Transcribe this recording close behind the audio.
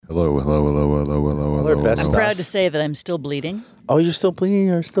Hello. I'm proud to say that I'm still bleeding. Oh, you're still bleeding?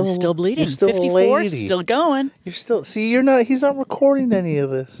 I'm still bleeding. You're still 54, lady. still going. You're still... See, you're not... He's not recording any of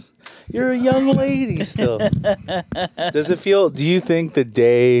this. You're a young lady still. Does it feel... Do you think the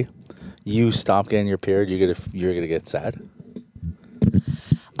day you stop getting your period, you're gonna get sad?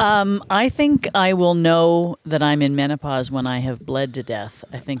 I think I will know that I'm in menopause when I have bled to death,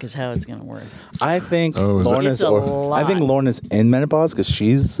 I think is how it's going to work. I think Lorna's in menopause because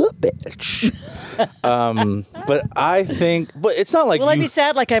she's a bitch. But I think... But it's not like Will I be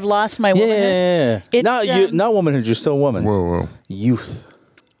sad like I've lost my womanhood? Yeah. Not womanhood, you're still a woman. Whoa. Youth.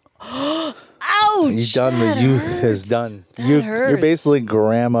 Ouch! You've done the youth has done. You're basically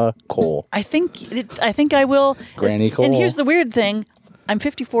Grandma Cole. I think I will. Granny Cole. And here's the weird thing. I'm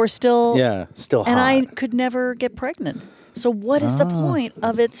 54 still. Yeah, still hot. And I could never get pregnant. So what is the point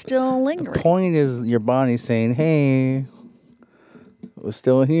of it still lingering? The point is your body's saying, hey, we're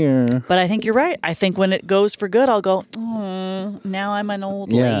still here. But I think you're right. I think when it goes for good, I'll go, now I'm an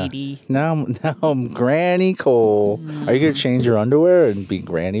old lady. Now I'm Granny Cole. Are you going to change your underwear and be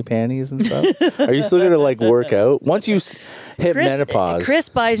granny panties and stuff? Are you still going to like work out? Once you hit menopause. Chris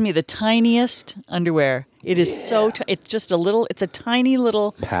buys me the tiniest underwear. It is it's just it's a tiny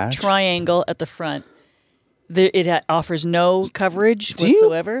little patch? Triangle at the front. It offers no coverage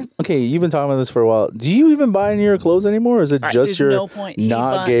whatsoever. Okay, you've been talking about this for a while. Do you even buy any of your clothes anymore, or is it just your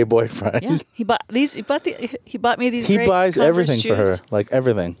gay boyfriend? Yeah, he bought these. He bought me these. He great buys Converse everything shoes. for her, like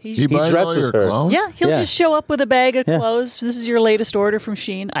everything. He buys dresses all your her. clothes? Yeah, he'll just show up with a bag of clothes. This is your latest order from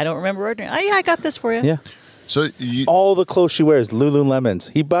Shein. I don't remember ordering. I got this for you. Yeah. So all the clothes she wears, Lululemons.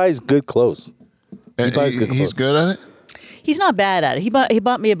 He buys good clothes. He's good at it? He's not bad at it. He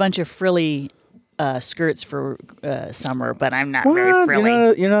bought me a bunch of frilly skirts for summer, but I'm not very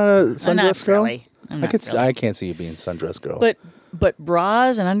frilly. You're not a sundress I'm not girl? frilly. I can't see you being sundress girl. But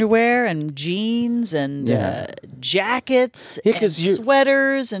bras and underwear and jeans and jackets and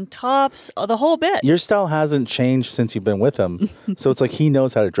sweaters and tops, the whole bit. Your style hasn't changed since you've been with him. So it's like he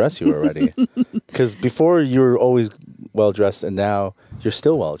knows how to dress you already. Because before you were always well-dressed and now you're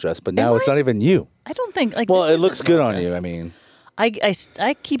still well-dressed. But now it's not even you. I don't think... Well, it looks good on you, I mean. I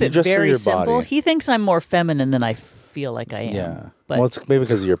keep it very simple. Body. He thinks I'm more feminine than I feel like I am. Yeah. But, well, it's maybe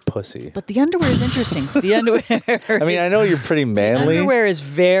because of your pussy. But the underwear is interesting. The underwear... I mean, I know you're pretty manly. The underwear is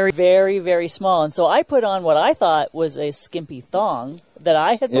very, very, very small. And so I put on what I thought was a skimpy thong that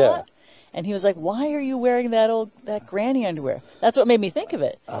I had bought. And he was like, why are you wearing that granny underwear? That's what made me think of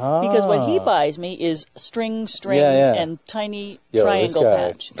it. Because what he buys me is string, and tiny triangle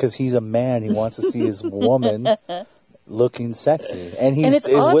patch. Because he's a man. He wants to see his woman looking sexy. And he's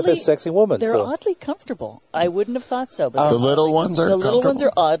with a sexy woman. They're oddly comfortable. I wouldn't have thought so. But the little ones are comfortable? The little ones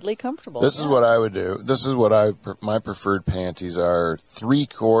are oddly comfortable. This is what I would do. This is what my preferred panties are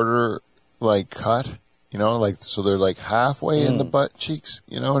 3/4 cut. You know, so they're like halfway in the butt cheeks.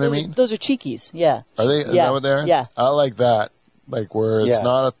 You know what I mean? Those are cheekies, yeah. Are they? Is that what they are? Yeah. I like that. Like where it's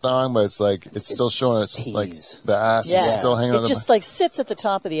not a thong, but it's like it's still showing. It's like the ass is still hanging on the. It just like sits at the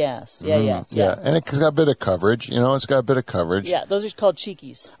top of the ass. Yeah. And it's got a bit of coverage. You know, it's got a bit of coverage. Yeah, those are called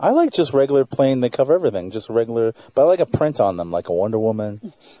cheekies. I like just regular plain. They cover everything. Just regular, but I like a print on them, like a Wonder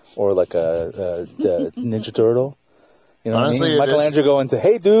Woman, or like a Ninja Turtle. You know Honestly, what I mean? Michelangelo going to,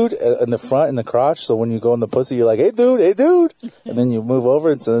 hey, dude, in the front, in the crotch. So when you go in the pussy, you're like, hey, dude. And then you move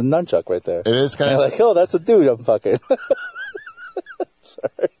over, it's a nunchuck right there. It is kind of like, oh, that's a dude I'm fucking.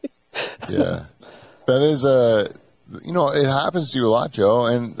 Sorry. Yeah. That is it happens to you a lot, Joe.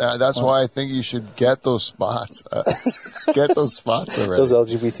 And that's why I think you should get those spots. Get those spots already. Those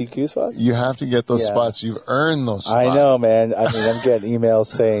LGBTQ spots? You have to get those spots. You've earned those spots. I know, man. I mean, I'm getting emails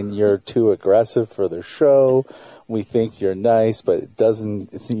saying you're too aggressive for the show. We think you're nice, but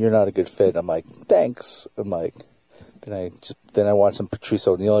you're not a good fit. I'm like, thanks. I'm like, then I watch some Patrice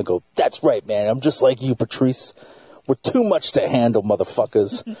O'Neill and go, that's right, man. I'm just like you, Patrice. We're too much to handle,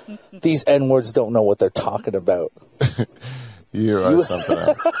 motherfuckers. These N-words don't know what they're talking about. You are something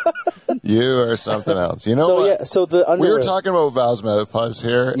else. You are something else. You know what? So the underwear. We were talking about Val's menopause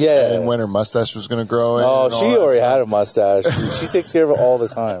here. Yeah. And when her mustache was going to grow in. Oh, she already had a mustache. She takes care of it all the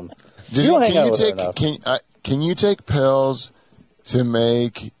time. Can you take pills to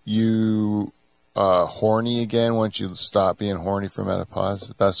make you horny again once you stop being horny for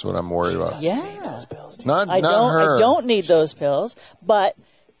menopause? That's what I'm worried about. Yeah. Not her. I don't need those pills, but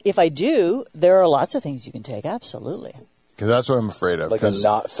if I do, there are lots of things you can take. Absolutely. Because that's what I'm afraid of. Like a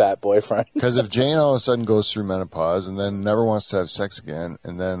not fat boyfriend. Because if Jane all of a sudden goes through menopause and then never wants to have sex again,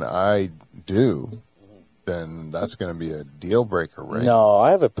 and then I do, then that's going to be a deal breaker, right? No,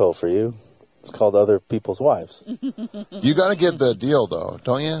 I have a pill for you. It's called Other People's Wives. You got to get the deal, though,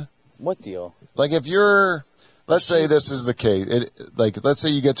 don't you? What deal? Like if you're, let's say this is the case. Let's say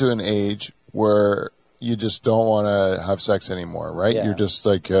you get to an age where you just don't want to have sex anymore, right? Yeah. You're just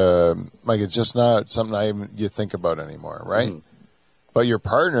like it's just not something you think about anymore, right? Mm. But your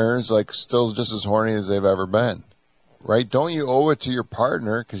partner is like still just as horny as they've ever been, right? Don't you owe it to your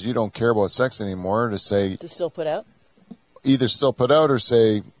partner because you don't care about sex anymore to say to still put out? Either still put out or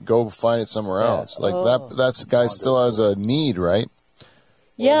say go find it somewhere else. Like that's guy still has a need, right?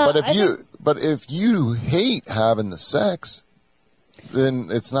 Yeah. But if you hate having the sex, then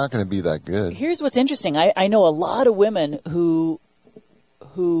it's not going to be that good. Here's what's interesting. I know a lot of women who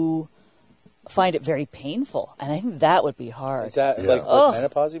find it very painful, and I think that would be hard. Is that like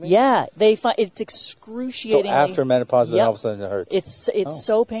menopause, you mean? Yeah, they find it's excruciating. So after menopause, then all of a sudden it hurts. It's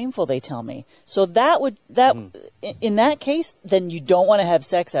so painful, they tell me. So in that case, then you don't want to have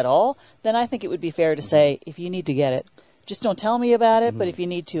sex at all. Then I think it would be fair to say, if you need to get it, just don't tell me about it. But if you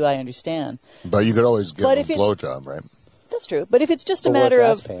need to, I understand. But you could always give a blowjob, right? That's true. But if it's just a matter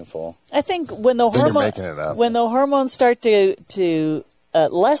of painful, I think when the hormones start to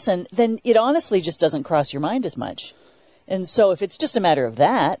lessen, then it honestly just doesn't cross your mind as much. And so if it's just a matter of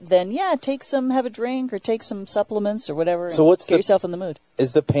that, then have a drink or take some supplements or whatever. So get yourself in the mood.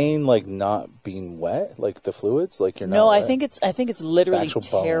 Is the pain like not being wet, like the fluids, like you're not? No, wet? I think it's literally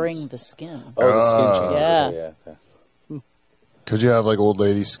tearing the skin. Oh, the skin changes. Yeah. Could you have like old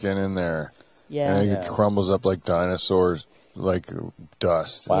lady skin in there? Yeah. And it crumbles up like dinosaurs, like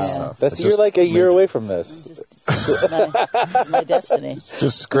dust and stuff. You're like a year away from this. It's my destiny.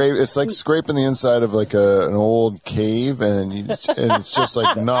 Just scrape. It's like scraping the inside of like an old cave, and it's just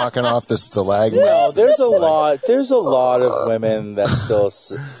like knocking off the stalagmites. No, there's a lot. There's a lot of women that still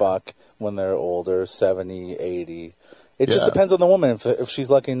fuck when they're older, 70, 80. It just depends on the woman if she's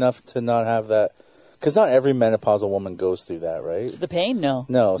lucky enough to not have that. Because not every menopausal woman goes through that, right? The pain, no.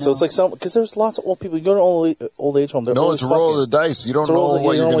 So it's like because there's lots of old people. You go to old age home. No, it's a roll of the dice. You don't know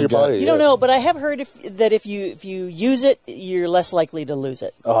what you're going to get. You don't know, but I have heard that if you use it, you're less likely to lose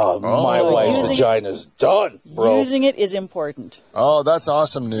it. Oh, my wife's vagina's done, bro. Using it is important. Oh, that's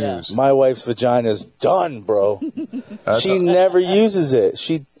awesome news. Yeah. My wife's vagina's done, bro. She never uses it.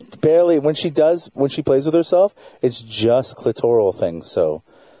 She barely when she plays with herself, it's just clitoral things. So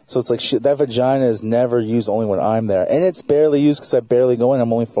it's like that vagina is never used only when I'm there. And it's barely used because I barely go in.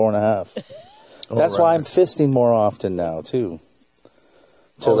 I'm only 4.5. That's why I'm fisting more often now, too.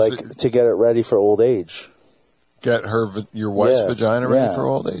 To get it ready for old age. Get your wife's vagina ready for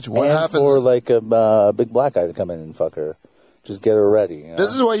old age? What happened? For like a big black guy to come in and fuck her. Just get her ready. You know?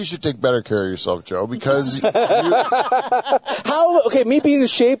 This is why you should take better care of yourself, Joe, because... me being in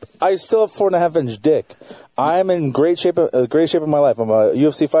shape, I still have 4.5-inch dick. I'm in great shape of my life. I'm a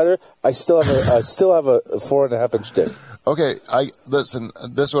UFC fighter. I still have a 4.5-inch dick. Okay, listen.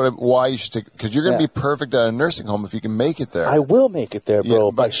 This is why you should take, because you're going to be perfect at a nursing home if you can make it there. I will make it there,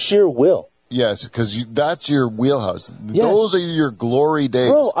 bro, by sheer will. Yes, because that's your wheelhouse. Yes. Those are your glory days.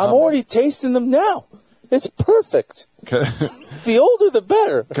 Bro, I'm already tasting them now. It's perfect. The older, the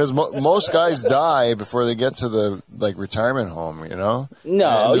better. Because most guys die before they get to the retirement home. You know.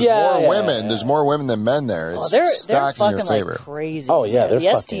 No, there's more women. There's more women than men there. It's they're stacked fucking in your favor. like crazy. Oh yeah, the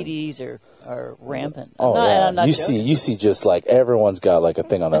they're STDs are rampant. I'm not you see just like everyone's got like a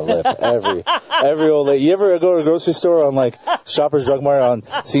thing on their lip. Every old lady. You ever go to a grocery store on like Shoppers Drug Mart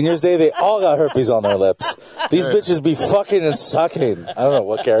on Seniors Day? They all got herpes on their lips. These bitches be fucking and sucking. I don't know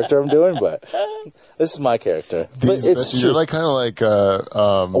what character I'm doing, but this is my character. But it's true. You're like kind of like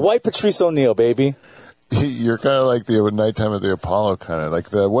a white Patrice O'Neal, baby. You're kind of like the nighttime of the Apollo, kind of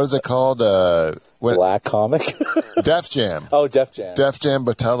like what is it called? Black comic. Def Jam. Oh, Def Jam. Def Jam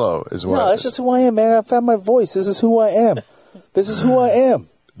Botello is what. No, that's just who I am, man. I found my voice. This is who I am. This is who I am.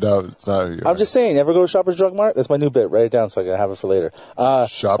 No, it's not who you are. I'm just saying. Ever go to Shoppers Drug Mart? That's my new bit. Write it down so I can have it for later.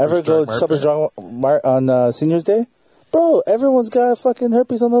 Ever go to Shoppers Drug Mart on Seniors Day? Bro, everyone's got fucking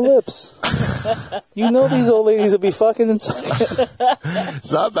herpes on the lips. You know these old ladies will be fucking and sucking.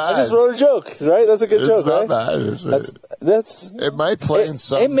 It's not bad. I just wrote a joke, right? That's a good joke, right? It's not bad. It might play in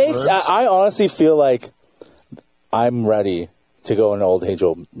some It makes... I honestly feel like I'm ready to go in old age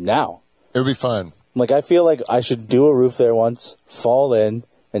home now. It would be fun. Like, I feel like I should do a roof there once, fall in,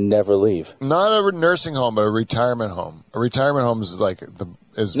 and never leave. Not a nursing home, but a retirement home. A retirement home is like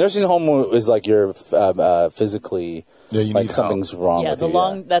nursing home is like you're physically you like need something's wrong. Yeah, with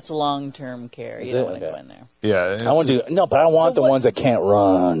you. That's long-term care. You don't want to go in there. Yeah, I want to. No, but I want the ones that can't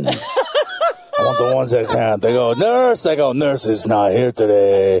run. I want the ones that can't. They go, nurse. I go, nurse is not here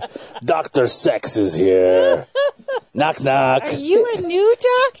today. Dr. Sex is here. Knock, knock. Are you a new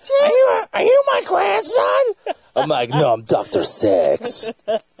doctor? Are you my grandson? I'm like, no, I'm Dr. Six.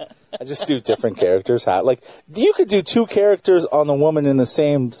 I just do different characters. Like, you could do 2 characters on the woman in the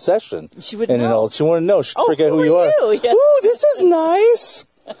same session. She would and know. She wouldn't know. She'd forget who who you are. Yeah. Ooh, this is nice.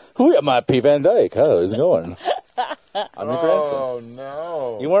 Who am I? P. Van Dyke. How's it going? I'm your grandson. Oh,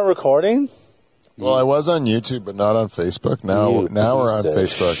 no. You weren't recording? Well, I was on YouTube, but not on Facebook. Now we're on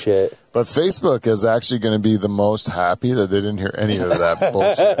Facebook. Shit. But Facebook is actually going to be the most happy that they didn't hear any of that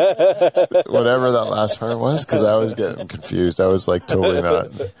bullshit. Whatever that last part was, because I was getting confused. I was like totally not.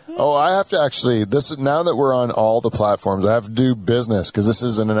 Oh, I have to actually, now that we're on all the platforms, I have to do business because this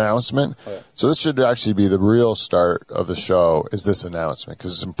is an announcement. So this should actually be the real start of the show, is this announcement,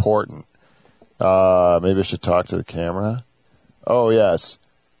 because it's important. Maybe I should talk to the camera. Oh, yes.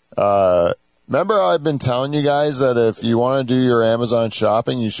 Remember how I've been telling you guys that if you want to do your Amazon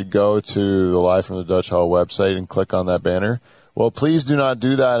shopping, you should go to the Live from the Dutch Hall website and click on that banner? Well, please do not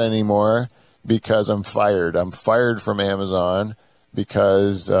do that anymore because I'm fired. I'm fired from Amazon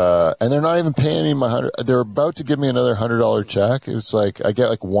because, and they're not even paying me they're about to give me another $100 check. It's like, I get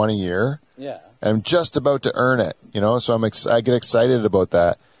like one a year. Yeah. And I'm just about to earn it, so I get excited about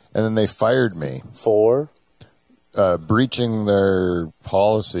that. And then they fired me. For? Breaching their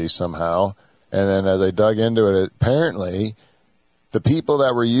policy somehow. And then as I dug into it, apparently the people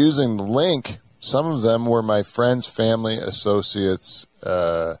that were using the link, some of them were my friends, family, associates,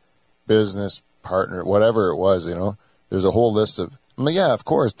 business partner, whatever it was, There's a whole list of, I'm like, yeah, of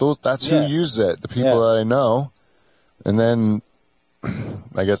course. That's who uses it, the people that I know. And then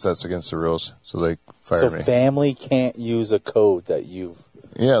I guess that's against the rules, so they fired me. So family can't use a code that you've...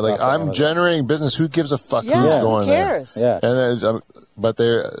 Yeah, like I'm generating business. Who gives a fuck who's going who cares? there? Yeah, and but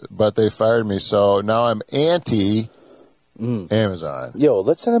they fired me, so now I'm anti Amazon. Yo,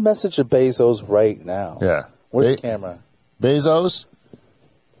 let's send a message to Bezos right now. Yeah, where's the camera? Bezos,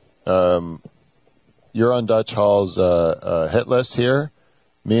 you're on Dutch Hall's hit list here.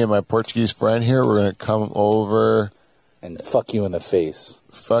 Me and my Portuguese friend here, we're gonna come over and fuck you in the face.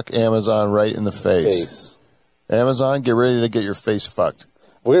 Fuck Amazon right in the face. Amazon, get ready to get your face fucked.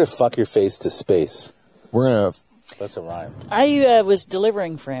 We're going to fuck your face to space. We're going to... That's a rhyme. I was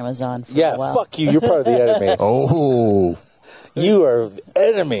delivering for Amazon for a while. Fuck you. You're part of the enemy. Oh. You are the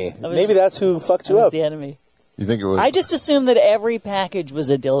enemy. Maybe that's who fucked you up. The enemy. You think it was... I just assumed that every package was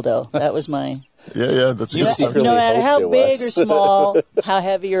a dildo. That was my... Yeah, that's a good assumption. No matter how big or small, how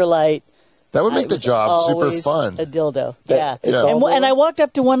heavy or light, that would make the job super fun. A dildo, And I walked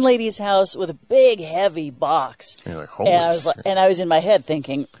up to one lady's house with a big, heavy box. And you're like, holy shit. And I was in my head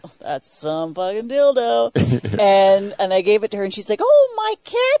thinking, that's some fucking dildo. and I gave it to her, and she's like, oh, my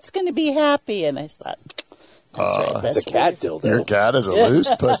cat's going to be happy. And I thought, that's right. It's a cat dildo. Your cat is a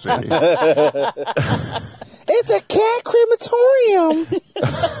loose pussy. It's a cat crematorium.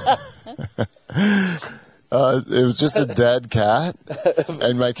 It was just a dead cat,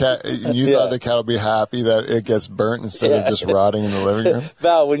 and my cat. You thought the cat would be happy that it gets burnt instead of just rotting in the living room.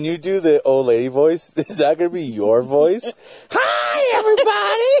 Val, when you do the old lady voice, is that going to be your voice? Hi,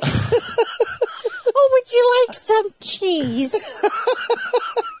 everybody. Oh, would you like some cheese?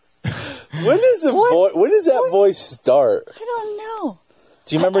 When does that voice start? I don't know.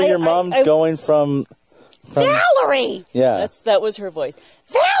 Do you remember your mom going from Valerie? Yeah, that was her voice.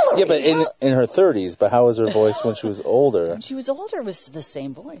 Valerie. Yeah, but in her 30s. But how was her voice when she was older? When she was older, it was the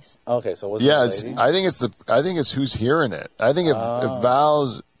same voice. Okay, so was I think it's who's hearing it. I think if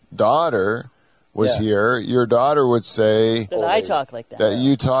Val's daughter was here, your daughter would say that I talk like that. That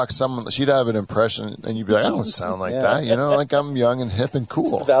you talk she'd have an impression, and you'd be like, I don't sound like that. Like I'm young and hip and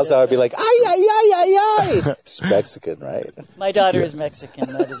cool. Val's daughter would be like, ay, ay, ay, ay, ay. She's Mexican, right? My daughter is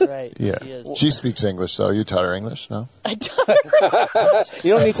Mexican. That is right. Yeah, she speaks English, though. You taught her English, no? I taught her English.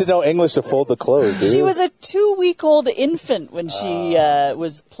 You don't need to know English to fold the clothes, do you? She was a 2-week-old infant when she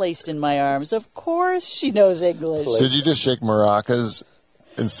was placed in my arms. Of course she knows English. Did you just shake maracas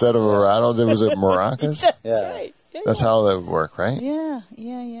instead of a rattle? Was it maracas? That's right. Yeah, that's how that would work, right? Yeah.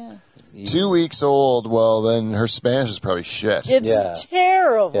 2 weeks old, well, then her Spanish is probably shit. It's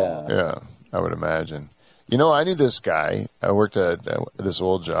terrible. Yeah, I would imagine. I knew this guy. I worked at this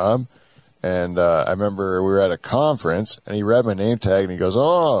old job, and I remember we were at a conference, and he read my name tag, and he goes,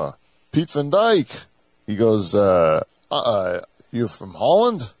 oh, Piet van Dyke. He goes, you from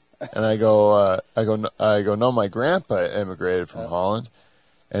Holland? And I go, no, my grandpa immigrated from Holland.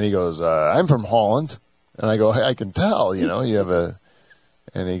 And he goes, I'm from Holland. And I go, hey, I can tell, you have a...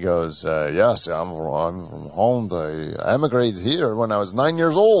 And he goes, yes, I'm from Holland. I emigrated here when I was 9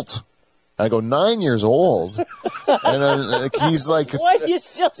 years old. I go, 9 years old? And he's like, Why do you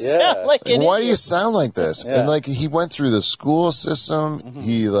still sound like an why do you idiot? sound like this? Yeah. And like he went through the school system.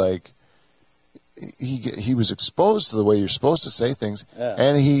 He like he was exposed to the way you're supposed to say things,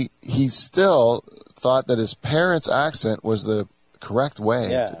 and he still thought that his parents' accent was the correct way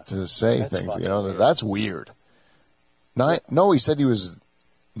to say That's things. fucking You know, weird. that's weird. No, he said he was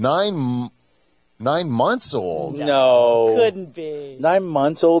 9 months old. No. Couldn't be. 9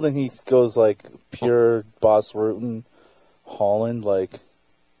 months old, and he goes like pure Boss Rutan, Holland. Like,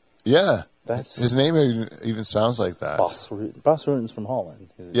 Yeah. that's His name even sounds like that. Boss Rutan. Boss Rutan's from Holland.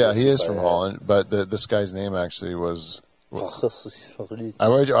 Yeah, he is from Holland, but this guy's name actually was. Holland. I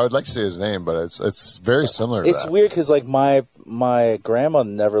would like to say his name, but it's very similar. To It's that. weird because like my grandma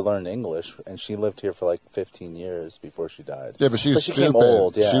never learned English, and she lived here for like 15 years before she died. Yeah, but she was she stupid. became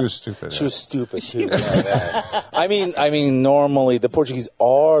old. Yeah, She was stupid. She was stupid too. Yeah. I mean, normally the Portuguese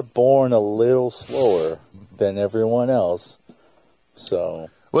are born a little slower than everyone else. So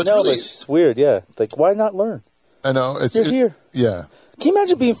Well, it's no, really- but it's weird. Yeah, like why not learn? I know. You're here. Yeah. Can you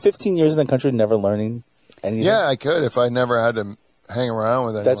imagine being 15 years in the country and never learning anything? Yeah, I could if I never had to hang around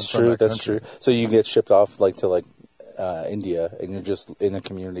with anyone. That's from true. that That's country. true. So you get shipped off like to India, and you're just in a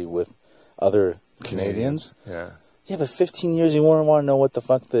community with other Canadians. Yeah. Yeah, but 15 years, you wouldn't want to know what the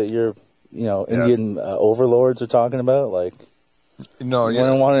fuck that your Indian overlords are talking about. Like, No, you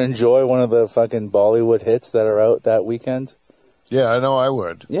wouldn't want to enjoy one of the fucking Bollywood hits that are out that weekend. Yeah, I know I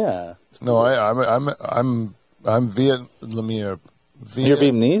would. Yeah. No, I'm Vietnamese. You're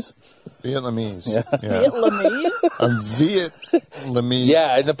Vietnamese? Vietnamese. Yeah. Vietnamese? I'm Vietnamese.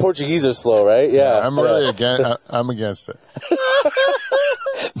 Yeah, and the Portuguese are slow, right? Yeah. I'm really I'm against it.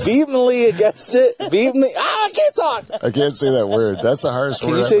 Vehemently against it. Vehemently. I can't talk. I can't say that word. That's the hardest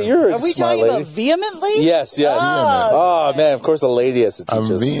Can word. you say ever. you're a Are we smart talking lady? about vehemently? Yes, yes. Oh, man, of course a lady has to teach I'm us.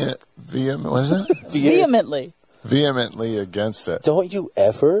 what is it? Vehemently. Vehemently against it. Don't you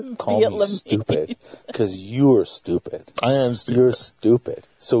ever call me Vietnamese. stupid, because you're stupid. I am stupid. You're stupid.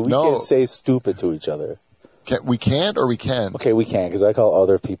 So we No. can't say stupid to each other. We can't or we can? Okay, we can, because I call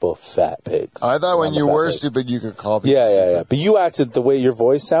other people fat pigs. I thought when I'm a you fat were pig. stupid, you could call people Yeah, yeah, stupid. yeah. But you acted the way your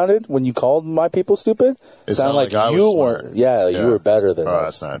voice sounded when you called my people stupid. It sounded like I was you smart. weren't. Yeah, you were better than Oh,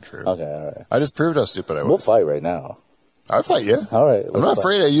 us. that's not true. Okay, all right. I just proved how stupid I We'll was. fight right now. I'll fight you. All right. I'm not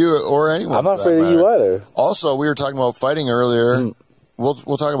afraid of you or anyone. I'm not for that afraid of you matter. either. Also, we were talking about fighting earlier. We'll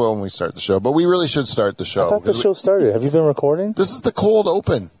talk about it when we start the show, but we really should start the show. I thought the show started. Have you been recording? This is the cold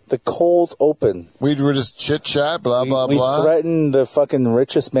open. The cold open. We were just chit chat, blah blah we blah. threatened the fucking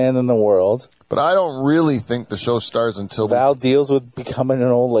richest man in the world. But I don't really think the show starts until Val deals with becoming an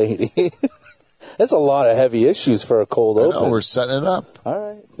old lady. That's a lot of heavy issues for a cold we open. we're setting it up. All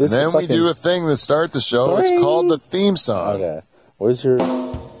right. And then we do a thing to start the show. It's Bring. called the theme song. Okay. Where's your...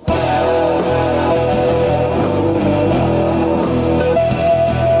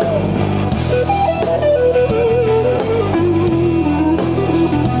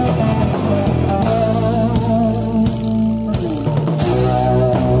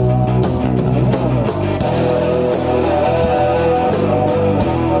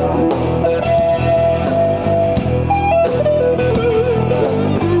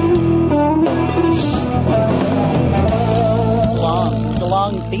 It's long. It's a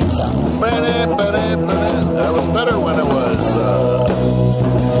long theme song. That was better when it was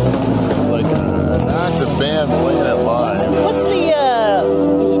like an active band playing it live. What's the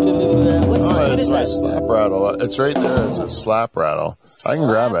what It's is my that? slap rattle. It's right there. It's a slap rattle. I can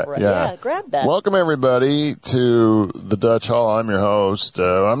grab it. Slap Yeah. grab that. Welcome, everybody, to the Dutch Hall. I'm your host.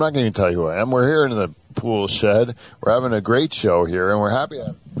 I'm not going to tell you who I am. We're here in the pool shed. We're having a great show here, and we're happy to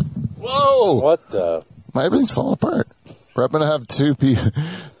have... Whoa! What the... Everything's falling apart. We're going to have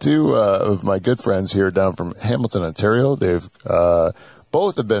two of my good friends here down from Hamilton, Ontario. They've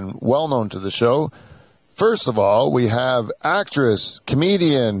both have been well known to the show. First of all, we have actress,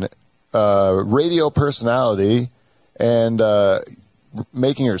 comedian, radio personality, and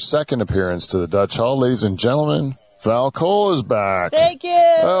making her second appearance to the Dutch Hall, ladies and gentlemen, Val Cole is back. Thank you.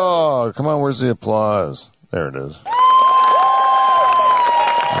 Oh, come on, where's the applause? There it is.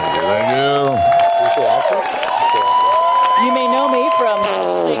 Thank you. You may know me from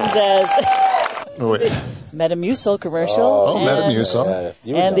such things as Oh, wait. Metamucil commercial. Oh, and, Metamucil.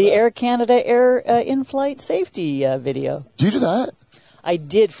 you would And know the that. Air Canada Air in-flight safety video. Do you do that? I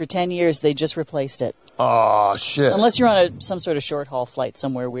did for 10 years. They just replaced it. Oh, shit. Unless you're on some sort of short haul flight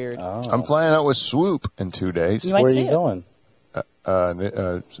somewhere weird. I'm flying out with Swoop in 2 days. You might Where are see you it. going?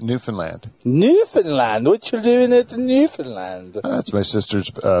 Newfoundland. Newfoundland. What you doing at Newfoundland? That's my sister's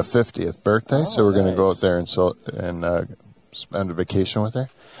 50th birthday, so we're going to go nice. out there and spend a vacation with her.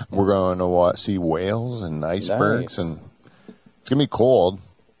 We're going to see whales and icebergs, and it's gonna be cold.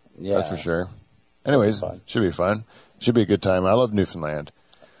 Yeah, that's for sure. Anyways, should be fun. Should be a good time. I love Newfoundland.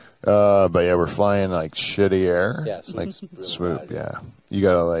 But yeah, we're flying like shitty air. Yeah, like swoop. Yeah, you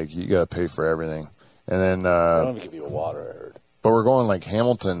gotta pay for everything, and then they don't even give you water. I heard. But we're going like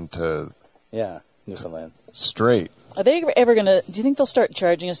Hamilton to Newfoundland straight. Are they ever gonna? Do you think they'll start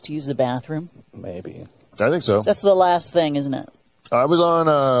charging us to use the bathroom? Maybe. I think so. That's the last thing, isn't it? I was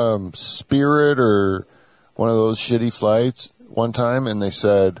on Spirit or one of those shitty flights one time, and they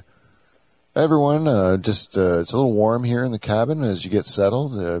said, everyone, it's a little warm here in the cabin as you get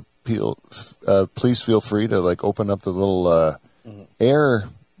settled. Please feel free to like open up the little air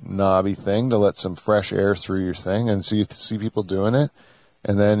knobby thing to let some fresh air through your thing, and see people doing it.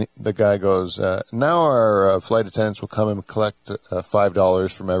 And then the guy goes, now our flight attendants will come and collect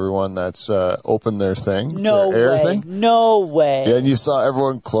 $5 from everyone that's opened their thing. No their air way. thing. No way. Yeah, and you saw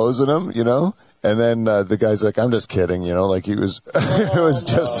everyone closing them, you know? And then the guy's like, I'm just kidding, you know? Like he was, it was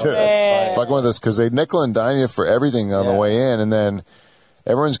just fucking with us because they nickel and dime you for everything on the way in. And then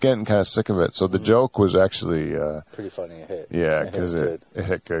everyone's getting kind of sick of it. So the joke was actually pretty funny. It hit. Yeah, because it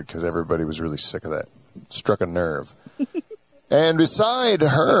hit good because everybody was really sick of that. Struck a nerve. And beside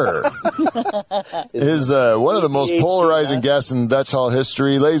her is one of the most polarizing guests in Dutch Hall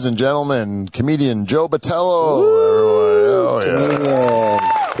history. Ladies and gentlemen, comedian Joe Botello. Comedian,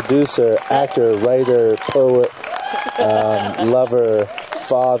 producer, actor, writer, poet, lover,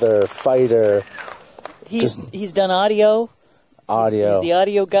 father, fighter. He's done audio. He's the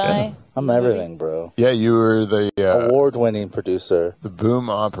audio guy. Yeah. I'm everything, bro. Yeah, you were the award-winning producer, the boom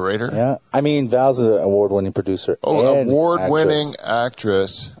operator. Yeah, I mean Val's an award-winning producer. Oh, award-winning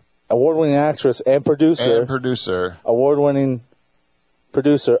actress, award-winning actress and producer, award-winning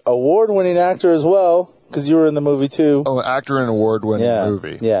producer, award-winning actor as well. Because you were in the movie too. Oh, actor in an award-winning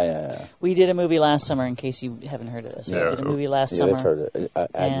movie. Yeah. We did a movie last summer. In case you haven't heard of this, we did a movie last summer. I've heard it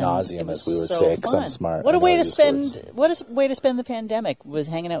ad nauseum, as we would say, because I'm smart. What a way to spend! What a way to spend the pandemic, was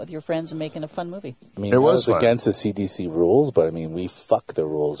hanging out with your friends and making a fun movie. I mean, it was against the CDC rules, but I mean, we fuck the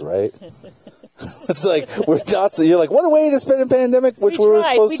rules, right? It's like we're not. So you're like, what a way to spend a pandemic, which we were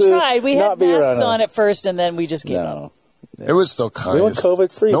supposed to. We had masks on at first, and then we just gave up. It was still kind of... We went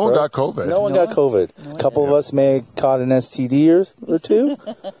COVID free, No one got COVID. No one got COVID. A couple of us may have caught an STD or two.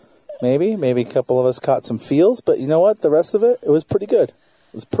 Maybe a couple of us caught some feels. But you know what? The rest of it was pretty good.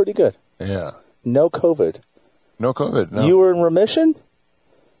 It was pretty good. Yeah. No COVID. No COVID, no. You were in remission?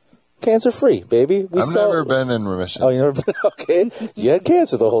 Cancer-free, baby. I've never been in remission. Oh, you never been? Okay. You had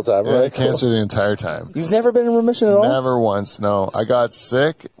cancer the whole time, right? I had cancer the entire time. You've never been in remission at all? Never once, no. I got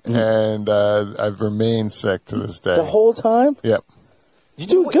sick, and I've remained sick to this day. The whole time? Yep. You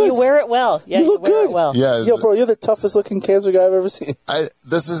do good. You wear it well. Yeah, you look good. Well. Yeah. Yo, bro, you're the toughest looking cancer guy I've ever seen.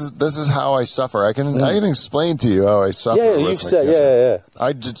 This is how I suffer. I can explain to you how I suffer. Yeah, you've said cancer. Yeah.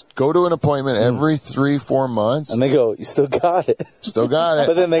 I just go to an appointment every 3-4 months, and they go, "You still got it." Still got it.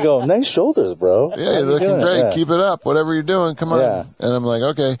 But then they go, "Nice shoulders, bro." Yeah, you're looking great. Yeah. Keep it up. Whatever you're doing, come on. Yeah. And I'm like,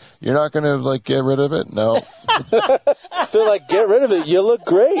 okay, you're not gonna like get rid of it? No. They're like, get rid of it. You look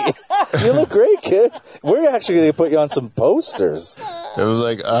great. You look great, kid. We're actually going to put you on some posters. It was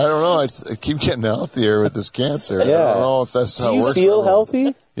like, I don't know. I keep getting healthier with this cancer. Yeah. I don't know if that's how it works. Do you feel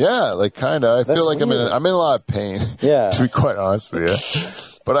healthy? Yeah, like kind of. I feel like I'm in a lot of pain. Yeah. To be quite honest with you.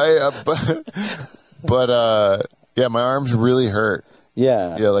 But yeah, my arms really hurt.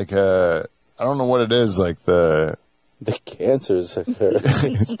 Yeah. Yeah, like I don't know what it is. Like the cancer's hurt.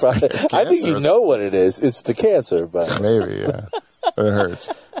 It's probably, I think you know what it is. It's the cancer, but maybe, yeah. But it hurts.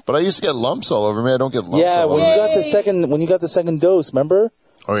 But I used to get lumps all over me. I don't get lumps. Yeah, all when over you got the second dose, remember?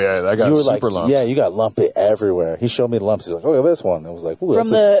 Oh yeah, I got super lumps. Yeah, you got lumpy everywhere. He showed me the lumps. He's like, "Look at this one." I was like, "Ooh, from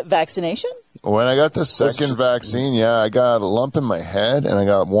the vaccination." When I got the second vaccine, yeah, I got a lump in my head, and I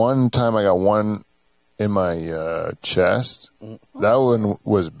got one in my chest. That one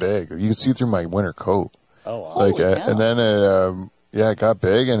was big. You could see through my winter coat. Oh, wow. Like, and then it got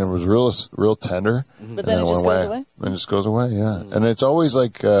big, and it was real tender. But then it just goes away? And it just goes away, yeah. And it's always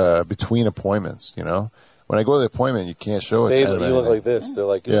like between appointments, you know? When I go to the appointment, you can't show it. You look like this. They're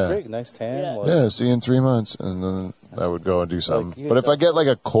like, great, nice tan. Yeah, see you in 3 months. And then I would go and do something. But if I get like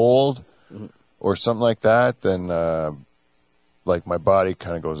a cold or something like that, then like my body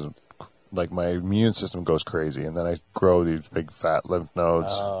kind of goes, like my immune system goes crazy. And then I grow these big fat lymph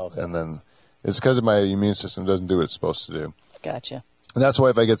nodes. Oh, okay. And then it's because my immune system doesn't do what it's supposed to do. Gotcha. And that's why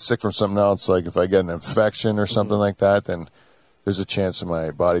if I get sick from something else, like if I get an infection or something like that, then there's a chance that my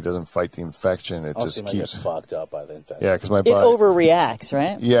body doesn't fight the infection. It just keeps fucked up by the infection. Yeah, because my body overreacts,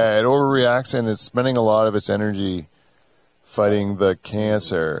 right? Yeah, it overreacts, and it's spending a lot of its energy fighting the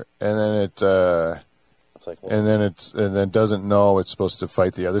cancer, and then it It's like, and then doesn't know it's supposed to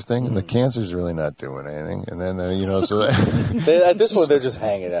fight the other thing, and the cancer's really not doing anything, and then so at this point they're just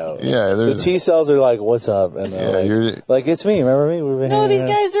hanging out. Yeah, the T cells are like, "What's up?" And they're like, "It's me. Remember me? We've been No, these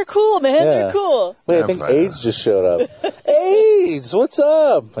hanging out." guys are cool, man. Yeah. They're cool. Wait, I I'm think fine. AIDS just showed up. AIDS, what's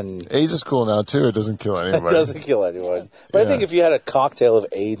up? And AIDS is cool now too. It doesn't kill it anybody. doesn't kill anyone. But I think if you had a cocktail of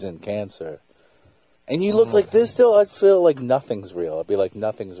AIDS and cancer, and you look like this still, I'd feel like nothing's real. I'd be like,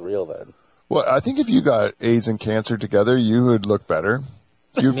 nothing's real then. Well, I think if you got AIDS and cancer together, you would look better.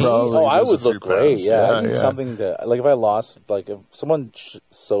 You Me? probably Oh, I lose a would few look great. pounds. Yeah, I need something to like. If I lost, like, if someone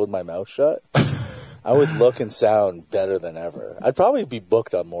sewed my mouth shut, I would look and sound better than ever. I'd probably be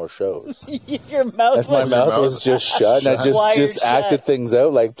booked on more shows Your mouth. if my was- mouth was just shut and I Wired just shut. acted things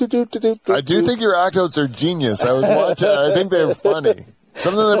out like. I do think your act outs are genius. I was watching. I think they're funny.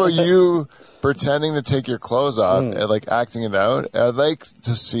 Something about you pretending to take your clothes off and like acting it out. I'd like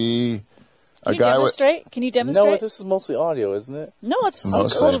to see Can a you guy with. demonstrate? Can you demonstrate? No, this is mostly audio, isn't it? No, it's Mostly. a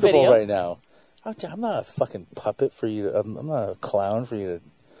little Comfortable video. right now. I'm not a fucking puppet for you. I'm not a clown for you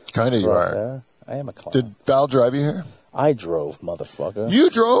to. Kind of you throw out are. there. I am a clown. Did Val drive you here? I drove, motherfucker. You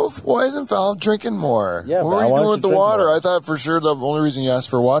drove? Why isn't Val drinking more? Yeah, what Val, were why you doing don't with you the drink water? more? I thought for sure the only reason you asked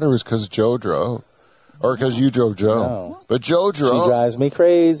for water was because Joe drove. Or because you drove Joe. No. But Joe She drove. drives me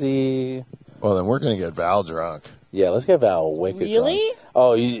crazy. Well, then we're going to get Val drunk. Yeah, let's get Val wicked Really? drunk.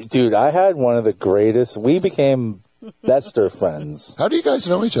 Oh, dude, I had one of the greatest. We became bester friends How do you guys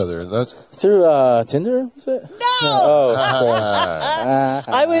know each other? That's. through Tinder. Was it? No. Oh, sorry.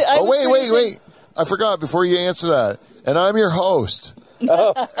 I was Oh, wait. producing- I forgot before you answer that. And I'm your host.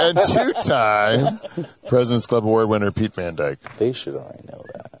 And two-time President's Club Award winner Pete Van Dyke. They should already know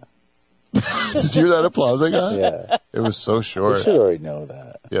that. Did you hear that applause I got? Yeah, It was so they short. should already know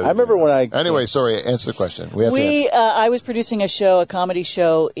that. Yeah, I remember when I Anyway, sorry, answer the question. We have to answer. I was producing a comedy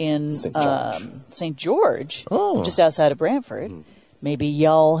show in St. George. St. George, Oh. just outside of Brantford. Maybe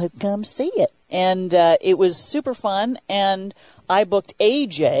y'all have come see it. And it was super fun. And I booked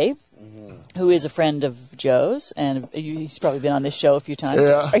AJ, who is a friend of Joe's, and he's probably been on this show a few times.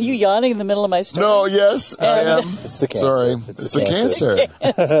 Yeah. Are you yawning in the middle of my story? No, yes, I am. It's the cancer. Sorry, It's it's the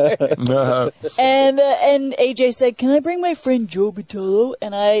the cancer. No. And AJ said, "Can I bring my friend Joe Botelho?"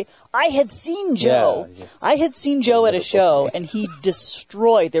 And I had seen Joe. Yeah. I had seen Joe at a never show, booked me. and he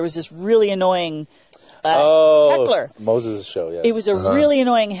destroyed. There was this really annoying heckler. Moses' show. Yes, It was a really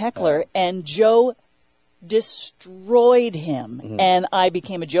annoying heckler, and Joe destroyed him. And I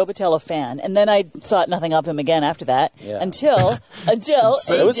became a Joe Botelho fan. And then I thought nothing of him again after that Yeah. until It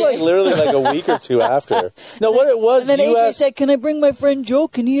was like AJ literally like a week or two after. No, what it was, and then you AJ asked. said, "Can I bring my friend Joe?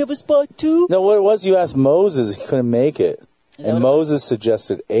 Can he have a spot too?" No, what it was, you asked Moses. He couldn't make it, that and what it Moses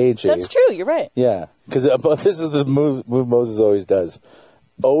suggested AJ. That's true. You're right. Yeah, because this is the move Moses always does.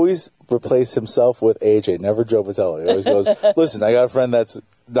 Always replace himself with AJ, never Joe Botelho. He always goes, "Listen, I got a friend that's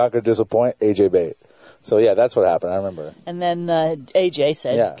not going to disappoint, AJ Bate." So yeah, that's what happened. I remember. And then AJ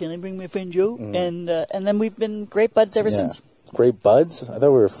said, Yeah. "Can I bring my friend Joe?" And then we've been great buds ever Yeah. since. Great buds. I thought we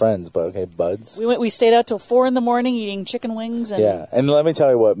were friends, but okay, buds. We stayed out till 4 a.m. eating chicken wings. And Yeah, and let me tell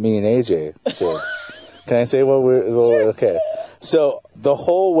you what me and AJ did. Can I say what we're okay? So the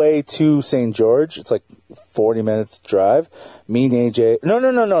whole way to St. George, it's like 40 minutes drive. Me and AJ.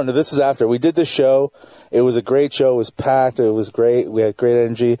 No. This is after we did the show. It was a great show. It was packed. It was great. We had great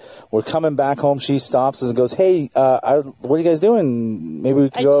energy. We're coming back home. She stops us and goes, "Hey, what are you guys doing? Maybe we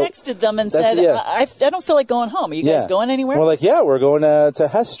could I go." texted them and That's- said, yeah. I don't feel like going home. Are you guys going anywhere? We're like, yeah, we're going to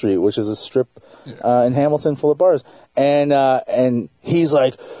Hess Street, which is a strip in Hamilton full of bars. And he's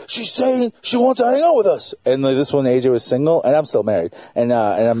like, she's saying she wants to hang out with us. And like, this one, AJ was single, and I'm still married, and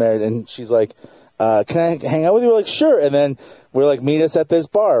I'm married. And she's like, can I hang out with you? We're like, sure. And then we're like, meet us at this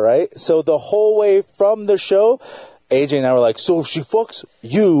bar, right? So the whole way from the show, AJ and I were like, so if she fucks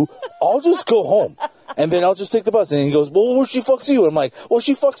you, I'll just go home. And then I'll just take the bus. And he goes, well, if she fucks you? And I'm like, well, if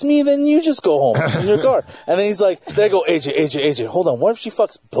she fucks me, then you just go home in your car. And then he's like, then I go, AJ, hold on. What if she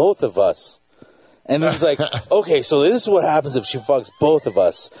fucks both of us? And then he's like, okay, so this is what happens if she fucks both of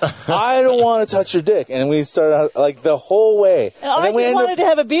us. I don't want to touch your dick. And we started out, like the whole way. And I then we just ended wanted to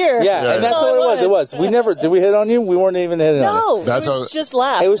have a beer. Yeah, and that's all what it was. wanted. It was. We never, did we hit on you? We weren't even hitting on you. No, That's it how- was just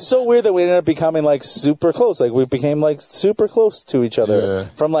laugh. It was so weird that we ended up becoming like super close. Like we became like super close to each other Yeah.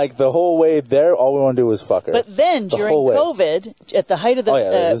 from like the whole way there. All we want to do was fuck her. But then The during whole way. COVID, at the height of the Oh, yeah,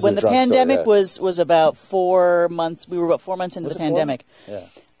 this is when a the drunk pandemic story, yeah. was about 4 months, we were about 4 months into Was the it 4? pandemic. Yeah.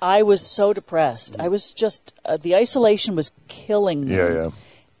 I was so depressed. I was just the isolation was killing me. Yeah.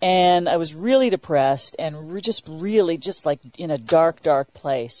 And I was really depressed and just really just like in a dark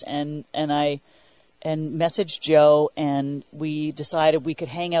place. And I and messaged Joe, and we decided we could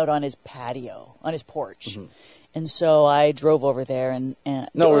hang out on his patio, on his porch. Mm-hmm. And so I drove over there and I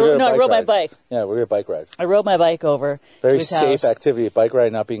rode my bike. Yeah, we're going to bike ride. I rode my bike over Very to his safe house. activity, bike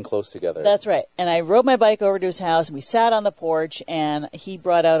ride, not being close together. That's right. And I rode my bike over to his house, and we sat on the porch, and he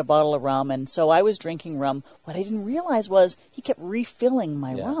brought out a bottle of rum, and so I was drinking rum. What I didn't realize was he kept refilling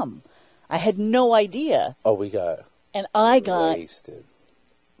my rum. I had no idea. Oh, we got And I got wasted.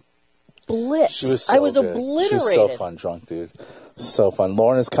 blitzed. She was so I was good. obliterated. She was so fun drunk, dude. So fun.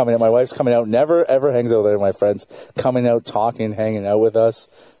 Lauren is coming out. My wife's coming out. Never, ever hangs out with any of my friends. Coming out, talking, hanging out with us.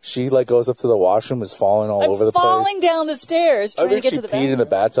 She, goes up to the washroom, is falling all over the place. falling down the stairs trying I think to get she to the peed bathroom. in the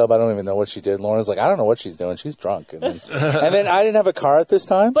bathtub. I don't even know what she did. Lauren's like, I don't know what she's doing. She's drunk. And then I didn't have a car at this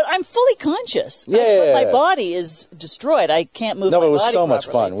time. But I'm fully conscious. Yeah. My body is destroyed. I can't move my No, body but it was so much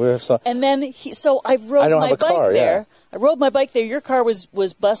properly. fun. We were so. And then so I rode don't my have a bike car, there. yeah. I rode my bike there. Your car was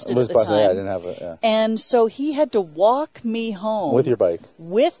busted It was at the busted. time. Yeah, I didn't have it. Yeah. And so he had to walk me home With your bike.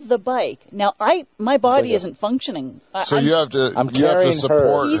 With the bike. Now my body like a- isn't functioning. So you have to I'm you have to carrying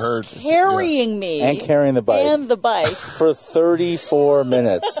support He's her. carrying me And carrying the bike. and the bike, For 34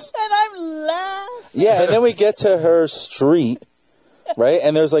 minutes. and I'm laughing. Yeah, and then we get to her street, right?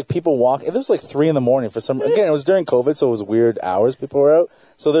 And there's people walking. It was 3 a.m. for some. Again, it was during COVID, so it was weird hours. People were out.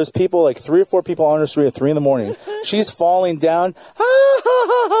 So there's people 3 or 4 people on her street at 3 a.m. She's falling down.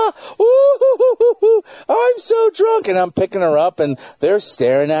 Ooh, I'm so drunk, and I'm picking her up, and they're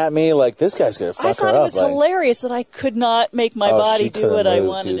staring at me like this guy's gonna fuck her I up. thought it was hilarious that I could not make my body she do couldn't what I move,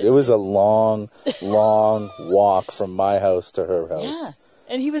 wanted dude. it It to. was a long, long walk from my house to her house. Yeah.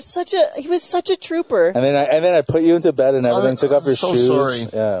 And he was such a trooper. And then I put you into bed and everything. Took off your I'm so shoes. sorry.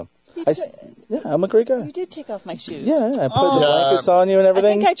 Yeah. I'm a great guy. You did take off my shoes. Yeah, I put the blankets on you and I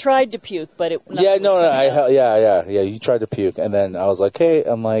everything. think I tried to puke, but it. Yeah, nothing was coming out. yeah. You tried to puke, and then I was like, "Hey,"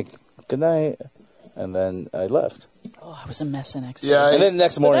 I'm like, "Good night," and then I left. Oh, I was a mess the next day. Yeah, And then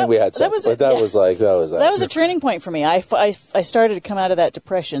next morning we had sex. that was a- that yeah. was like that was. That was a turning point for me. I started to come out of that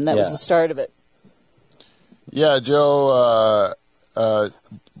depression. That was Yeah. the start of it. Yeah, Joe. What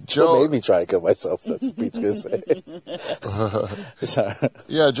Joe made me try to kill myself? That's what Pete's gonna say. Sorry.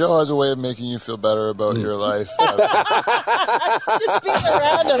 Yeah, Joe has a way of making you feel better about your life. Just being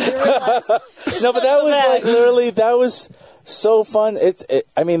around him, you realize. No, but that was literally that was so fun.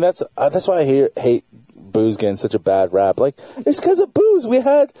 I mean, that's why I hate booze getting such a bad rap. It's because of booze. We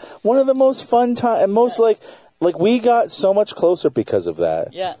had one of the most fun time and most we got so much closer because of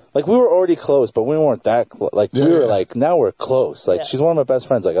that. Yeah. We were already close, but we weren't that close. We were now we're close. She's one of my best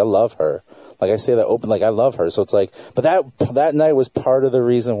friends. I love her. I say that open. I love her. So it's but that night was part of the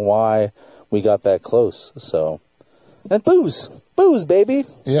reason why we got that close. So, and booze, baby.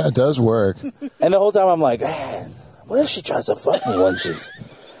 Yeah, it does work. And the whole time I'm like, man, what if she tries to fuck me when she's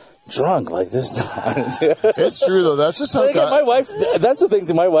drunk like this? It's true though. That's just how My wife. That's the thing.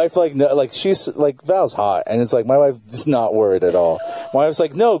 To my wife, she's Val's hot, and it's my wife is not worried at all. My wife's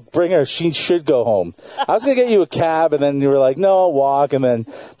like, no, bring her. She should go home. I was gonna get you a cab, and then you were like, no, I'll walk. And then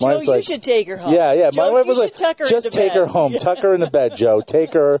my wife's Joe, you like, should take her home. yeah. Joe, My wife was you like, should tuck her just into take bed. her home. Tuck her in the bed, Joe.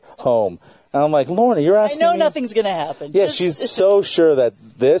 Take her home. And I'm like, Lorna, you're I asking know me? nothing's going to happen. Yeah, Just- she's so sure that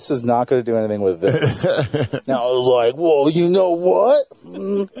this is not going to do anything with this. Now I was like, well, you know what?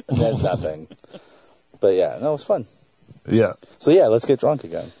 And then nothing. But yeah, no, it was fun. Yeah. So yeah, let's get drunk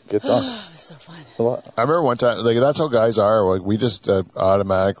again. Get drunk. It was so fun. I remember one time, that's how guys are. We just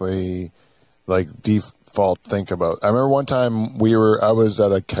automatically, default think about. I remember one time I was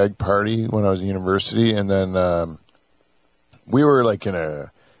at a keg party when I was in university, and then we were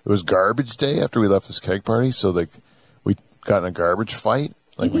it was garbage day after we left this keg party, so we got in a garbage fight.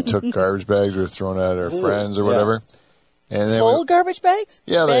 We took garbage bags we were throwing at our friends or whatever. And then Full garbage bags?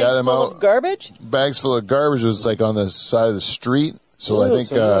 Yeah, they bags had them full out. of garbage? Bags full of garbage was on the side of the street. So I think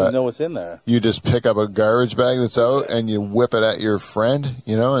so you don't even know what's in there. you just pick up a garbage bag that's out and you whip it at your friend,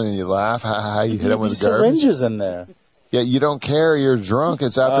 and then you laugh, ha ha ha, you hit him with the garbage. Syringes in there. Yeah, you don't care. You're drunk.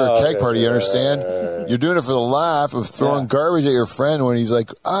 It's after a keg party. You understand? You're doing it for the laugh of throwing garbage at your friend when he's like,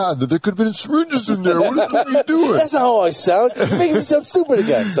 there could have been syringes in there. What the fuck are you doing? That's not how I sound. You're making me sound stupid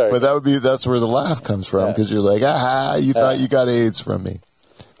again. Sorry. But that's where the laugh comes from, because you're like, you thought you got AIDS from me,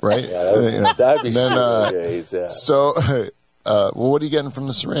 right? Yeah, that'd be Then, AIDS, yeah. So, what are you getting from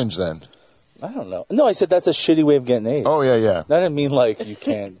the syringe then? I don't know. No, I said that's a shitty way of getting AIDS. Oh yeah. That didn't mean you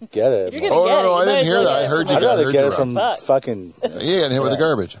can't get it. You're gonna Oh get it. no, You I might didn't as hear well that. get I it heard from you. I'd rather get it wrong. from Fuck. fucking. You getting hit with the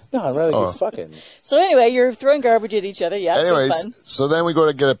garbage. No, I'd rather get fucking. So anyway, you're throwing garbage at each other. Yeah, it's been fun. Anyways, so then we go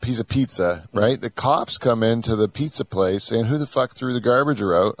to get a piece of pizza, right? The cops come into the pizza place saying, who the fuck threw the garbage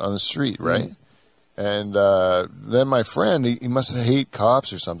out on the street, right? And then my friend, he must hate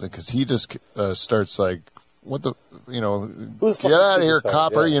cops or something, because he just starts like, what the, get out of here,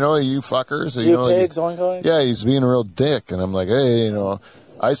 copper, you fuckers. You pigs, oink. Yeah, he's being a real dick. And I'm like, hey,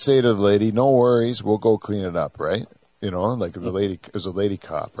 I say to the lady, no worries, we'll go clean it up, right? Like the lady, it was a lady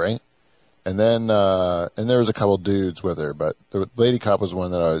cop, right? And then, and there was a couple dudes with her, but the lady cop was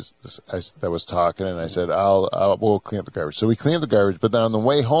one that that was talking, and I said, we'll clean up the garbage. So we clean up the garbage, but then on the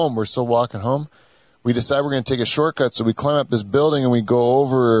way home, we're still walking home. We decide we're going to take a shortcut, so we climb up this building and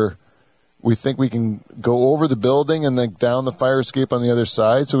we think we can go over the building and then down the fire escape on the other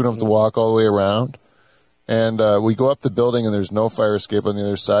side, so we don't have to walk all the way around. And we go up the building and there's no fire escape on the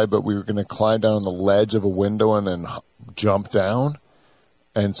other side, but we were going to climb down on the ledge of a window and then jump down.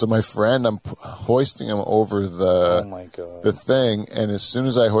 And so my friend, I'm hoisting him over the thing, and as soon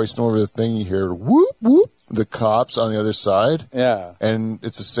as I hoist him over the thing, you hear whoop whoop, the cops on the other side. Yeah, and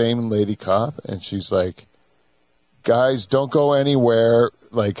it's the same lady cop, and she's like, "Guys, don't go anywhere.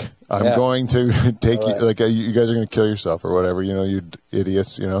 Like, I'm going to take you. Like, you guys are going to kill yourself or whatever. You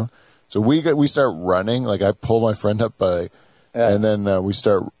idiots. So we start running. Like, I pull my friend up and then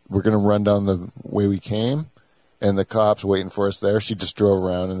we're going to run down the way we came. And the cop's waiting for us there. She just drove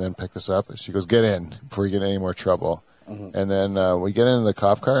around and then picked us up. She goes, get in before you get in any more trouble. Mm-hmm. And then we get into the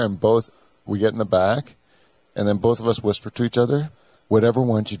cop car, and we get in the back, and then both of us whisper to each other, whatever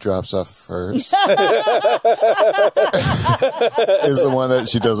one she drops off first is the one that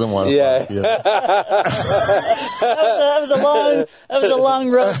she doesn't want to fuck. Yeah. That was a long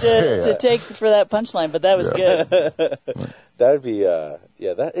road to take for that punchline, but that was good. That would be,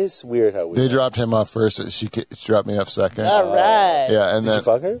 that is weird how they dropped him off first. She dropped me off second. All right. Yeah, and Did you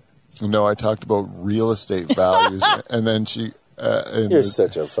fuck her? No, I talked about real estate values, and then she. You're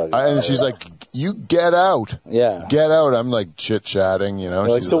such a fucking. And she's like, "You get out, get out." I'm like chit chatting,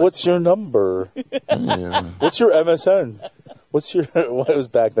 Like, so what's your number? What's your MSN? What's your? What was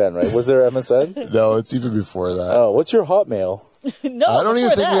back then, right? Was there MSN? No, it's even before that. Oh, what's your Hotmail? No, I don't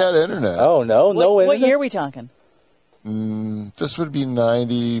even think we had internet. Oh no, no internet. What year are we talking? This would be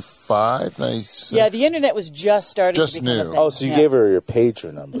 95, 96. Yeah, the internet was just starting. Just to become a new. thing. Oh, so you gave her your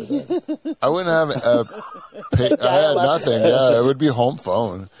pager number then? I wouldn't have I had nothing. Yeah, it would be home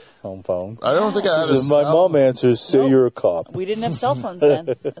phone. Home phone. I don't think I had my mom answers, say you're a cop. We didn't have cell phones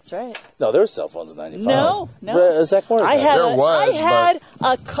then. That's right. No, there were cell phones in 95. No. Zach Morris. I had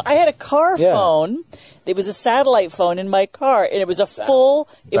a car phone. There was a satellite phone in my car, and it was a full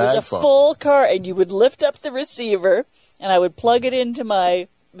car, and you would lift up the receiver, and I would plug it into it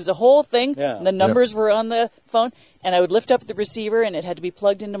was a whole thing, and the numbers were on the phone, and I would lift up the receiver, and it had to be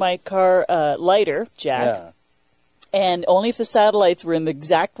plugged into my car lighter jack. Yeah. And only if the satellites were in the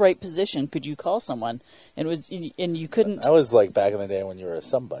exact right position could you call someone. And you couldn't. That was like back in the day when you were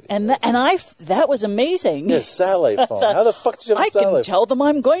somebody. And that was amazing. Yeah, satellite phone. How the fuck did you have a satellite phone? I can tell them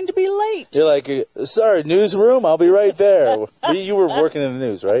I'm going to be late. You're like, sorry, newsroom, I'll be right there. You were working in the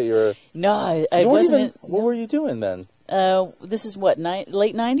news, right? No, I wasn't. What were you doing then? This is what,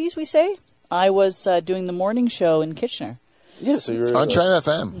 late 90s, we say? I was doing the morning show in Kitchener. Yeah, so you were on Chime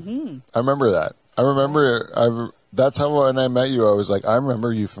FM. Mm-hmm. I remember that. I remember. That's how when I met you, I was like, I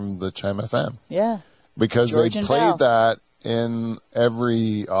remember you from the Chime FM. Yeah. Because George they played that in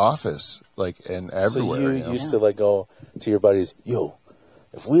every office, like, and everywhere. So you used to like go to your buddies, yo,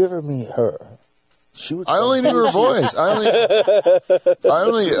 if we ever meet her, she would. I only knew her voice. I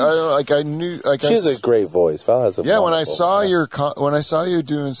knew. Like, she has a great voice. Val has a when I saw you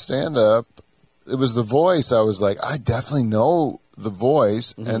doing stand up, it was the voice. I was like, I definitely know the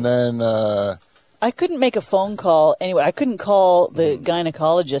voice, and then. I couldn't make a phone call anyway. I couldn't call the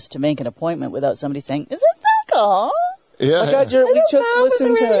gynecologist to make an appointment without somebody saying, "Is this the call?" Yeah. Oh God, we just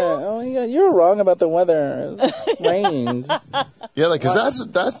listened to it. Oh my God, you're wrong about the weather. It rained. Yeah, like because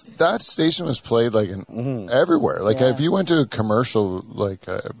that station was played like in everywhere. Like if you went to a commercial, like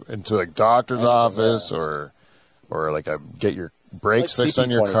into like doctor's office or like get your brakes fixed on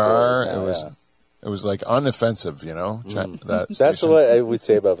your car, it was like unoffensive, That's what I would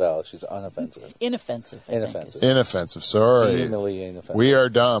say about Val. She's unoffensive. Inoffensive. Inoffensive. Sorry. Vehemently inoffensive. We are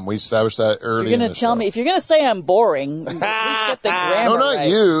dumb. We established that early. If you're going to tell me, if you're going to say I'm boring, at least get the grammar No, not right.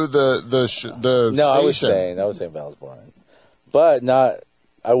 you. The No, station. I was saying Val's boring, but not.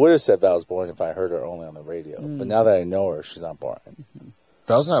 I would have said Val's boring if I heard her only on the radio. But now that I know her, she's not boring.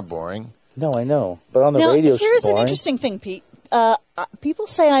 Val's not boring. No, I know. But on the radio, she's boring. Here's an interesting thing, Pete. People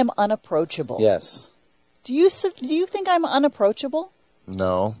say I'm unapproachable. Yes. Do you think I'm unapproachable?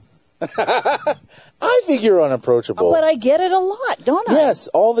 No. I think you're unapproachable. But I get it a lot, don't I? Yes,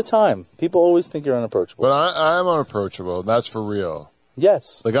 all the time. People always think you're unapproachable. But I'm unapproachable. That's for real.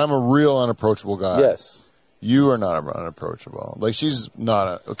 Yes. Like, I'm a real unapproachable guy. Yes. You are not unapproachable. Like, she's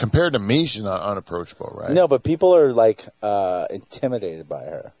not, compared to me, she's not unapproachable, right? No, but people are, like, intimidated by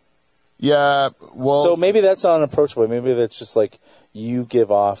her. Yeah, well... So maybe that's not unapproachable. Maybe that's just, like, you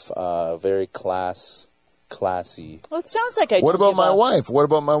give off very classy... Well, it sounds like I What don't about give my off- wife? What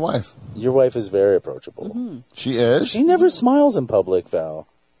about my wife? Your wife is very approachable. Mm-hmm. She is? She never smiles in public, Val.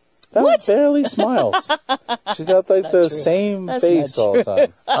 Val What? barely smiles. She's got, like, the true. same That's face not all the true.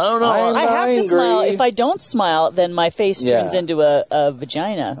 time. I don't know. I have angry. to smile. If I don't smile, then my face turns Yeah. into a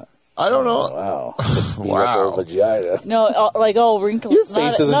vagina. I don't know. Wow. Wow. Wow. Vagina. No, like all wrinkled. Your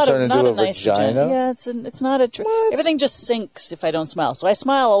face doesn't turn into a nice vagina. Yeah, it's not a. What? Everything just sinks if I don't smile. So I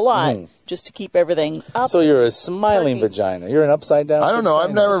smile a lot just to keep everything up. So you're a smiling Turkey. vagina. You're an upside down. I don't know. I've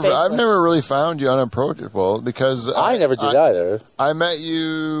vagina. I've facelift. never really found you unapproachable because I never did either. I met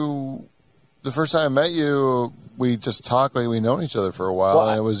you the first time I met you. We just talked like we known each other for a while, Well,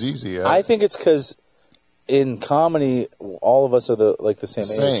 and it was easy. I think it's because in comedy, all of us are the same age.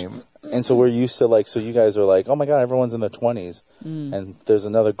 Same. And so we're used to so you guys are like, oh my God, everyone's in their 20s. And there's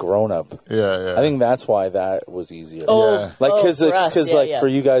another grown up. Yeah. I think that's why that was easier. Oh, Yeah. Like, because for us, yeah. for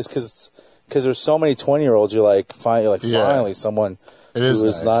you guys, because there's so many 20-year-olds, you're like, Yeah. finally someone It is who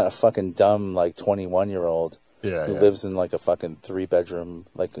is nice. not a fucking dumb, 21-year-old Yeah, who yeah. lives in, a fucking 3-bedroom,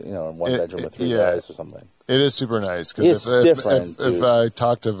 in one bedroom with 3 yeah. guys or something. It is super nice because It's different, If dude. I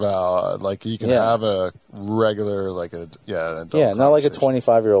talk to Val, you can Yeah. have a regular an adult Yeah, not like a conversation.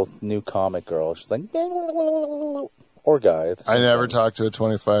 25-year-old new comic girl. She's like, or guy. at the I same never time. talk to a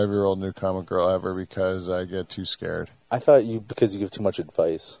 25-year-old new comic girl ever because I get too scared. I thought because you give too much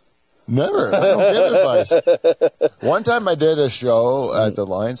advice. Never. I don't give advice. One time I did a show at the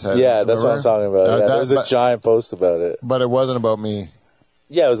Lion's Head. Yeah, that's what I'm talking about. Yeah, there was a giant post about it. But it wasn't about me.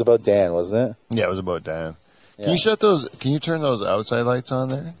 Yeah, it was about Dan, wasn't it? Yeah, it was about Dan. Yeah. Can you shut those? Can you turn those outside lights on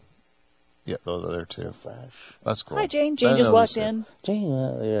there? Yeah, those are there too. Fresh. That's cool. Hi, Jane. I Jane just noticed walked it. in. Jane,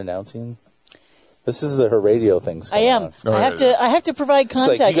 you're announcing. This is her radio thing. I am. Oh, I have yeah, to. I have to provide She's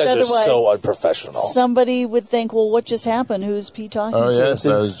like, context. you guys Otherwise, are so unprofessional. somebody would think, "Well, what just happened? Who's Pete talking Oh to?" yes,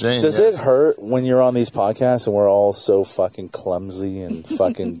 that was Jane. Does yes. it hurt when you're on these podcasts and we're all so fucking clumsy and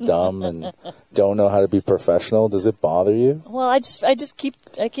fucking dumb and don't know how to be professional? Does it bother you? Well, I just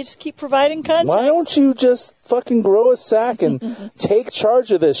keep providing context. Why don't you just fucking grow a sack and take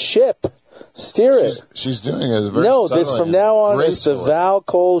charge of this ship? Steer it. She's doing it very No, this subtly from and now on, it's the gracefully. Val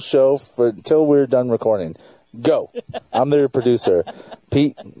Cole show until we're done recording. Go. I'm the producer.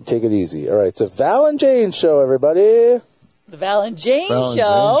 Pete, take it easy. All right, it's a Val and Jane show, everybody. The Val and Jane Val and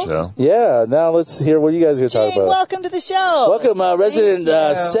show. Jane show. Yeah, now let's hear what you guys are going to talk Jane, about. welcome to the show. Welcome, resident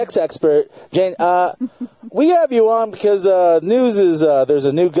you. sex expert, Jane. We have you on because news is there's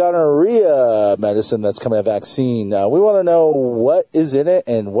a new gonorrhea medicine that's coming, a vaccine. We want to know what is in it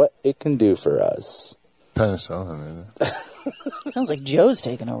and what it can do for us. Penicillin. Sounds like Joe's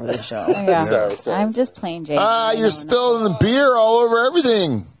taking over the show. Yeah. Sorry. I'm just plain Jane. You're spilling the beer all over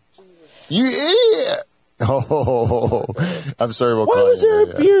everything. You idiot. Oh, I'm sorry about Why calling was you there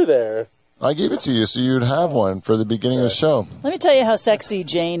that, a yeah. beer there? I gave it to you so you'd have one for the beginning of the show. Let me tell you how sexy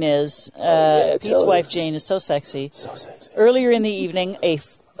Jane is. yeah, Pete's tell wife us. Jane is so sexy. So sexy. Earlier in the evening, a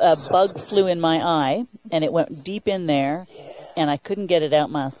bug flew in my eye, and it went deep in there, and I couldn't get it out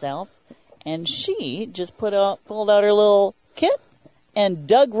myself. And she just pulled out her little kit and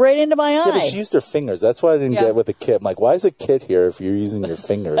dug right into my eye. Yeah, but she used her fingers. That's why I didn't Yeah. get with the kit. I'm like, why is a kit here if you're using your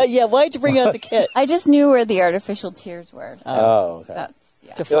fingers? Yeah, why'd you bring out the kit? I just knew where the artificial tears were. So Oh, okay. that's,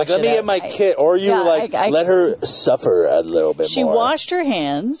 yeah. To You're like, flush let me it get out. my kit. Or you Yeah, were like, I- let her suffer a little bit She more. washed her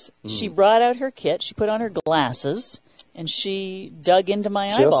hands. She brought out her kit. She put on her glasses, and she dug into my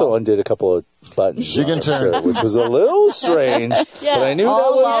She eyeball. also undid a couple of buttons She on can her turn- shirt, which was a little strange. Yeah. But I knew that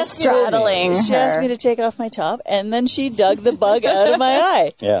All was while straddling She asked me to take off my top, and then she dug the bug out of my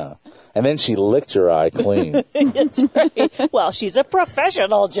eye. Yeah. And then she licked your eye clean. That's right. Well, she's a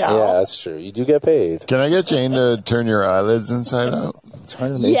professional, Joe. Yeah, that's true. You do get paid. Can I get Jane to turn your eyelids inside out?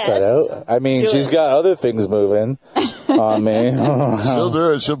 Turn them Yes. inside out. I mean, Do she's it. got other things moving on me. She'll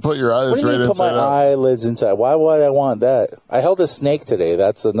do it. She'll put your What eyelids do you right mean put my inside out. eyelids inside? Why would I want that? I held a snake today.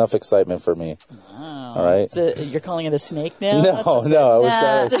 That's enough excitement for me. All right. You're calling it a snake now? No, no. It was Nah.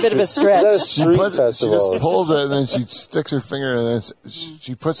 That's a bit of a It stretch. was at a She, street she festival. just pulls it and then she sticks her finger and then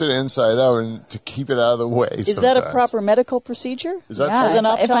she puts it inside out and to keep it out of the way. Is that a proper medical procedure? Is that Yeah, As an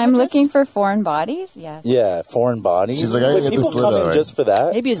if I'm optometrist? looking for foreign bodies, yes. Yeah, foreign bodies. She's like, I Wait, gotta get people this come lid in out. just for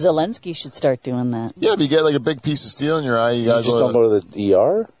that. Maybe Zelensky should start doing that. Yeah, if you get like a big piece of steel in your eye, you You guys just don't go to the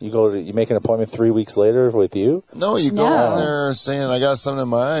ER. You make an appointment 3 weeks later with you. No, you go No. in there saying, I got something in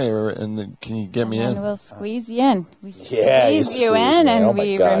my eye, and can you get me in? We'll squeeze you in. We Yeah, squeeze you in, me. and Oh my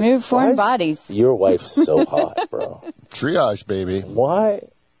we God. remove Why foreign is bodies. Your wife's so hot, bro. Triage, baby. Why?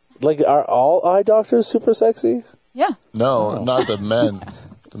 Like, are all eye doctors super sexy? Yeah. No, not the men.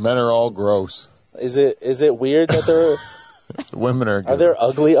 The men are all gross. Is it weird that there The women are good. are there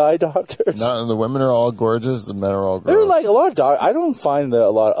ugly eye doctors? No, the women are all gorgeous. The men are all gross. There are like a lot of I don't find a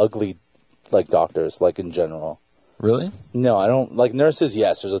lot of ugly like doctors like in general. Really? No, I don't like nurses.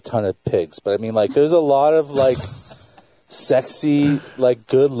 Yes, there's a ton of pigs, but I mean like there's a lot of like sexy, like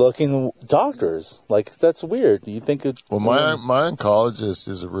good-looking doctors. Like that's weird. You think it? Well, my oncologist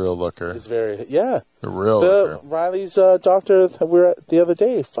is a real looker. Is very a real The looker. Riley's doctor that we were at the other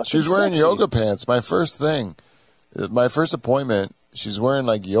day. Fucking She's wearing sexy. yoga pants. My first appointment, she's wearing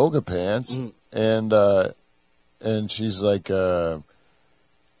like yoga pants, and she's like,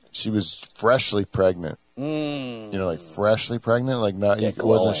 she was freshly pregnant. You know, like freshly pregnant, like not Yeah, it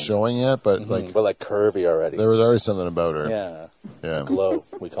wasn't glowing. showing yet, but like but like curvy already. there was always something about her. Yeah, glow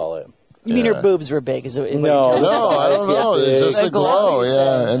we call it. You mean Yeah. her boobs were big? Is it, No, No, I don't know. It's just The the glow. glow,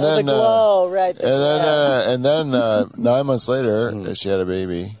 yeah. And then, the glow, right? The glow. and then 9 months later, she had a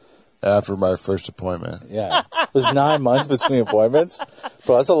baby after my first appointment. Yeah, it was 9 months between appointments.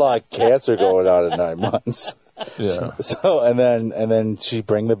 Bro, that's a lot of cancer going on in 9 months. Yeah. So and then she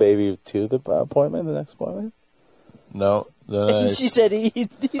bring the baby to the appointment, the next appointment. No. Then She said, he's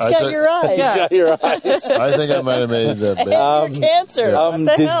I got took- your eyes. You got your eyes. I think I might have made the baby. Your cancer. What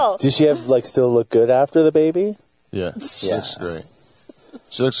the hell? Did she have like still look good after the baby? Yeah. She looks great.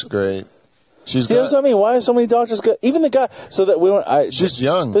 She looks great. She's See, that's what I mean. Why are so many doctors good? Even the guy. So that we went. She's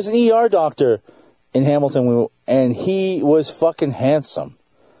young. There's an ER doctor in Hamilton, and he was fucking handsome.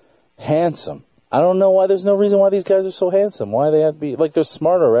 Handsome. I don't know why. There's no reason why these guys are so handsome. Why they have to be like they're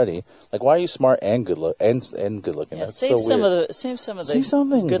smart already. Like why are you smart and good and good looking? Yeah, That's save so some weird. of the Save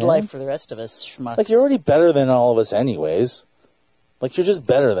something, good man. life for the rest of us schmucks. Like you're already better than all of us, anyways. Like you're just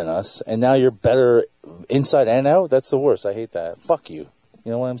better than us, and now you're better inside and out. That's the worst. I hate that. Fuck you.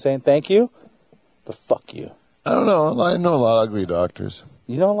 You know what I'm saying? Thank you, but fuck you. I don't know. I know a lot of ugly doctors.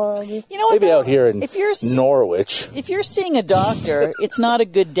 You know a lot of you? You know what, Maybe though? out here in If you're Norwich. If you're seeing a doctor, it's not a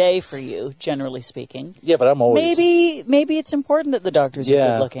good day for you, generally speaking. Yeah, but I'm always Maybe it's important that the doctors are Yeah.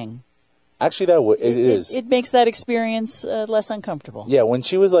 good looking. actually it is. It makes that experience less uncomfortable. Yeah, when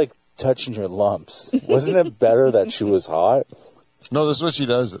she was like touching your lumps, wasn't it better that she was hot? No, this is what she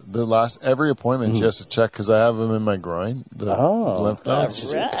does. Every appointment she has to check because I have them in my groin, the lymph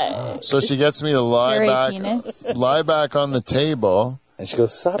nodes. Right. So she gets me to lie Hairy penis. back on the table, And she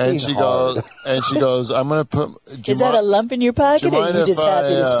goes, "Stop being and she hard." goes, I'm gonna put. Is that a lump in your pocket, Do you or are mind you if just happy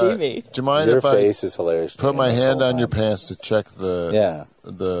I, to see me? Do you mind Your if I face is hilarious. put my This hand whole on your time. pants to check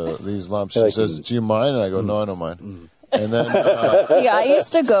these lumps? She Like, says, "Do you mind?" And I go, "No, I don't mind." And then Yeah, I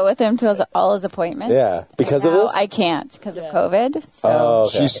used to go with him to all his appointments. Yeah, because of Now this. I can't because of COVID. So Oh,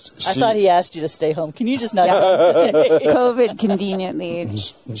 okay. I thought he asked you to stay home. Can you just not come today? COVID conveniently.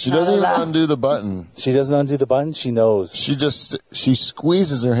 she doesn't even allowed. undo the button. She doesn't undo the button. She knows. She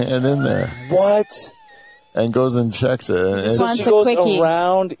squeezes her hand in there What? and goes and checks it. And So Wants she a goes quickie.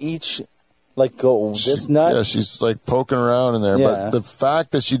 around each, like go this nut. Yeah, she's like poking around in there. Yeah. But the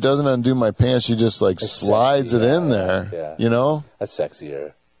fact that she doesn't undo my pants, she just like It's slides sexy, it in yeah, there. yeah. You know, That's sexier.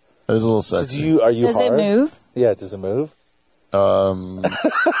 it is a little So sexy. are you Does hard? it move? Yeah, does it move? Um,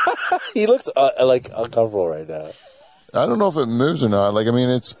 He looks like uncomfortable right now. I don't know if it moves or not. Like, I mean,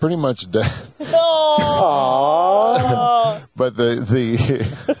 it's pretty much dead. Aww. But the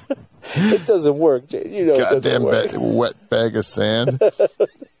It doesn't work. Jay. You know it doesn't goddamn work. wet bag of sand.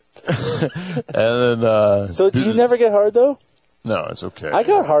 And then So do you never get hard though? no, it's okay. I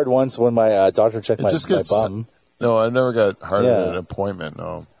got hard once when my doctor checked It my just gets bum. no. I never got hard Yeah. at an appointment.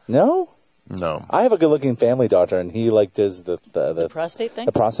 No. No, I have a good-looking family doctor, and he like does the Prostate thing?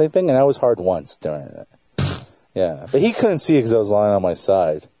 the prostate thing, and I was hard once during it. Yeah, but he couldn't see it because I was lying on my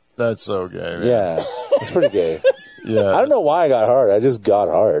side. That's so gay. Man. Yeah, it's pretty gay. Yeah. I don't know why I got hard. I just got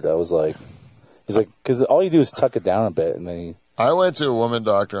hard. I was like, he's like, because all you do is tuck it down a bit, and then he, I went to a woman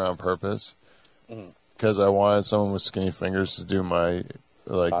doctor on purpose Mm-hmm. because I wanted someone with skinny fingers to do my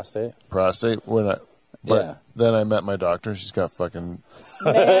prostate. But then I met my doctor. She's got fucking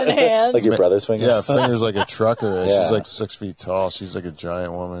Man hands. Like your brother's fingers. yeah fingers like a trucker. Yeah. She's like 6 feet tall. She's like a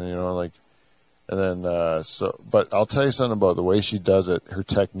giant woman, you know, like. And then but I'll tell you something about the way she does it. Her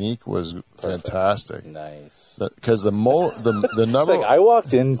technique was fantastic. Nice. Because the It's number like I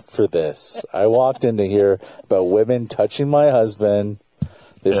walked in for this. I walked in to hear about women touching my husband,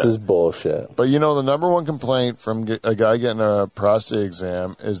 This is bullshit. But the number one complaint from a guy getting a prostate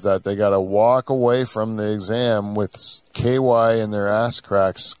exam is that they got to walk away from the exam with KY in their ass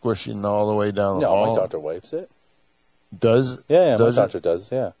cracks squishing all the way down the hall. No, my doctor wipes it. Does? Yeah, my doctor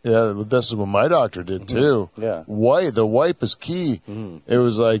does, yeah. Yeah, this is what my doctor did too. Yeah. The wipe is key. It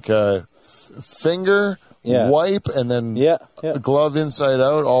was like a finger, wipe, and then glove inside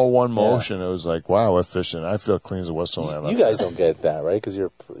out, all one motion. It was like, wow, efficient. I feel clean as a whistle when I left. You guys don't get that, right? Because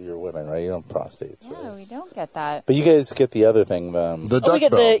you're women, right? You don't have prostates. Yeah, right? we don't get that. But you guys get the other thing. The duck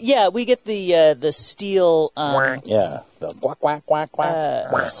we get the steel the quack, quack, quack,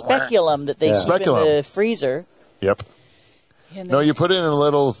 quack. speculum that they keep in the freezer. Yep. No, you put it in a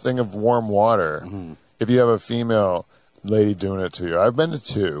little thing of warm water. If you have a female lady doing it to you. I've been to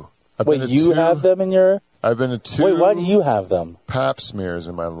two. Wait, you have them in your... I've been to two. Wait, why do you have them? Pap smears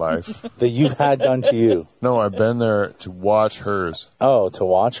in my life. That you've had done to you? No, I've been there to watch hers. Oh, to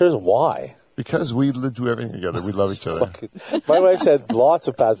watch hers? Why? Because we do everything together. We love each other. My wife's had lots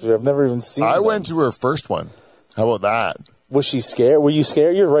of pap smears. I've never even seen them. I went to her first one. How about that? Was she scared? Were you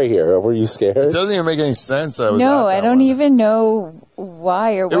scared? You're right here. Were you scared? It doesn't even make any sense. No, I don't even know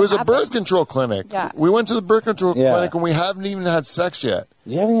why or what It was happened. a birth control clinic. Yeah. We went to the birth control clinic and we haven't even had sex yet.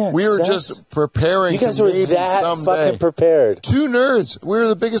 We were just preparing. You guys to were maybe that someday. fucking prepared. Two nerds. We were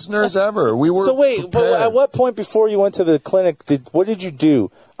the biggest nerds ever. We were. So wait, prepared. but at what point before you went to the clinic? What did you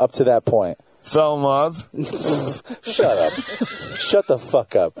do up to that point? Fell in love. Shut up. Shut the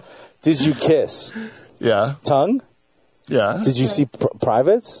fuck up. Did you kiss? Yeah. Tongue? Yeah. Did you see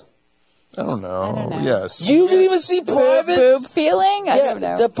privates? I don't know. Yes. You didn't even see privates? Boob feeling? I don't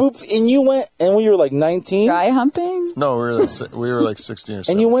know. The boob, and you went, and when you were like 19? Dry humping? No, we were like 16 or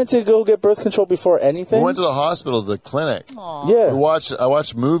 17. And you went to go get birth control before anything? We went to the hospital, the clinic. Aww. Yeah. I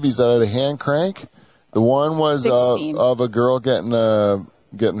watched movies that had a hand crank. The one was 16. of a girl getting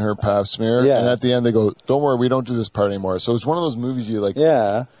her pap smear. Yeah. And at the end they go, don't worry, we don't do this part anymore. So it's one of those movies you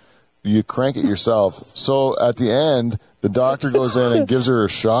crank it yourself. So at the end, the doctor goes in and gives her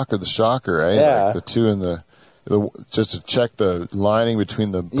the shocker, right? Yeah. Like the two in the just to check the lining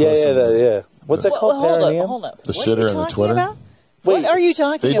between the puss and Yeah. What's that called? Perineum? Hold up. the What shitter are you and the talking Twitter. about? Wait, What are you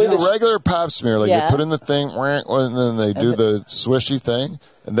talking They do about? the regular pap smear, like Yeah. they put in the thing, and then they do the swishy thing,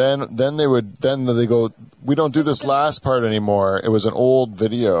 and then they go, we don't do this last part anymore. It was an old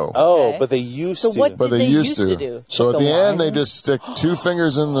video. Oh, Okay. but they used So to. what But did they they used used to do? So at the the end, they lining? just stick two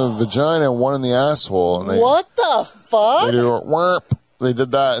fingers in the vagina and one in the asshole, and they What the fuck? they do a whomp. They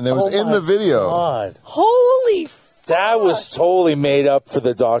did that, and it was in my the video. God. Holy fuck. That was totally made up for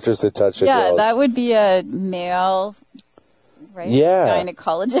the doctors to touch it. Yeah, girls. that would be a male, right? Yeah.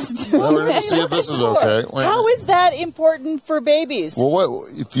 Gynecologist. Now we're gonna see if this is okay. Wait. How is that important for babies? Well,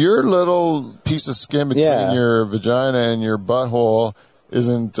 what if your little piece of skin between your vagina and your butthole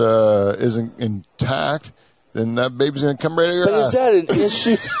isn't intact? Then that baby's gonna come right out of your But ass. is that an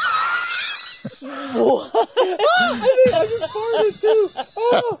issue? I think I just farted too.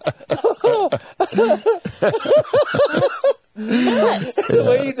 The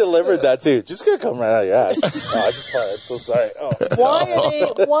way you delivered that too, just gonna come right out of your ass. Oh, I just farted. I'm so sorry. Oh.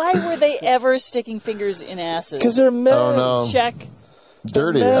 Why were they ever sticking fingers in asses? Because they're men. Oh, no. Check.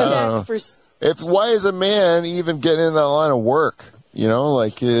 Dirty. I don't know. For Why is a man even getting in that line of work? You know,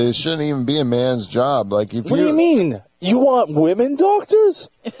 like it shouldn't even be a man's job. Like if What do you mean? You want women doctors?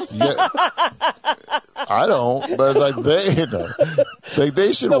 Yeah, I don't, but like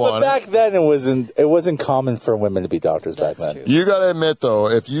they should No, want but it. back then it wasn't common for women to be doctors back then. true. You got to admit, though,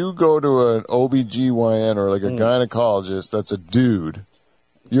 if you go to an OBGYN or like a gynecologist that's a dude,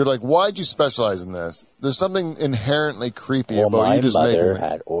 you're like, why'd you specialize in this? There's something inherently creepy Well, about my you just mother making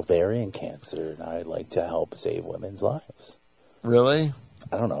had ovarian cancer, and I like to help save women's lives. Really?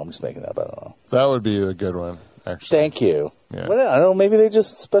 I don't know. I'm just making that up. I don't know. That would be a good one, actually. Thank you. Yeah. What, I don't know. Maybe they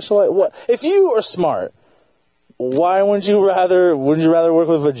just specialize. What if you are smart? Why wouldn't you rather work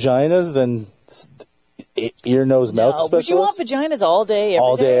with vaginas than ear, nose, mouth No, specialists? would you want vaginas all day, every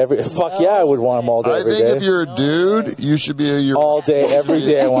all day, every fuck yeah, I would want them all day, I every think day. if you're a dude, you should be a all day, every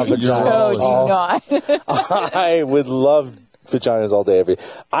day. I want You're vaginas. all- No, do not. I would love vaginas all day, every day.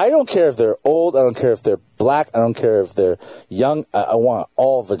 I don't care if they're old. I don't care if they're black. I don't care if they're young. I want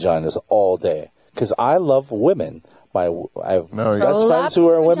all vaginas all day because I love women. I have No, you- best friends who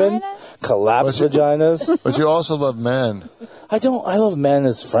are women. vaginas? Collapsed But vaginas. But you also love men. I love men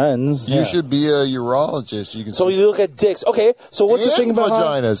as friends. You Yeah. should be a urologist. You can So see you look at dicks. Okay, so what's the thing about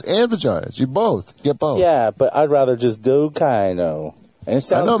vaginas and vaginas? You both get both. Yeah, but I'd rather just do gyno. And it I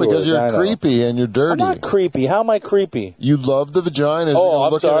sounds know, cool. because I you're know. creepy and you're I'm dirty. not creepy. How am I creepy? You love the vaginas. Oh, You're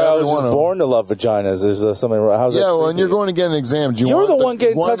I'm looking sorry. at I every was just one of them. born to love vaginas. There's something wrong. How's that Yeah, well, creepy? and you're going to get an exam. Do you You're want the one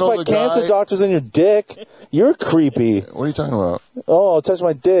getting wanna touched know by the cancer guy? doctors in your dick. You're creepy. What are you talking about? Oh, I'll touch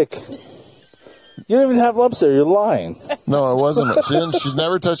my dick. You don't even have lumps there. You're lying. No, it wasn't. She's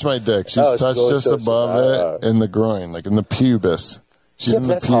never touched my dick. She's Oh, she's touched always just touched above it. it in the groin, like in the pubis. She's Yeah, in but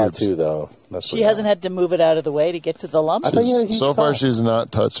the that's hot pubes. too, though. That's She hasn't had to move it out of the way to get to the lump. I thought you had a huge So far, cock. she's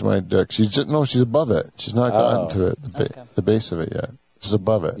not touched my dick. She's she's above it. She's not gotten to it, the base of it yet. She's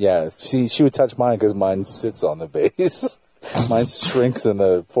above it. Yeah, she would touch mine because mine sits on the base. Mine shrinks and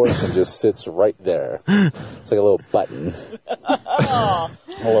the foreskin just sits right there. It's like a little button. A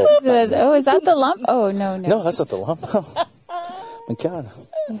little button. Oh, is that the lump? Oh, no. No, that's not the lump. Oh, my God.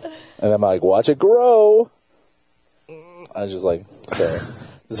 And I'm like, watch it grow. I was just like, sorry.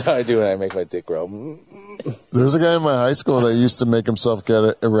 This is how I do when I make my dick grow. There was a guy in my high school that used to make himself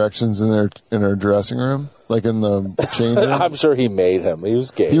get erections in her dressing room, like in the change room. I'm sure he made him. He was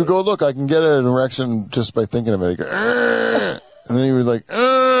gay. He would go, look, I can get an erection just by thinking of it. He'd go, "Argh," and then he would like,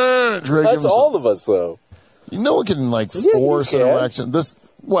 "Argh," That's all of us, though. No one can like you force an can. erection.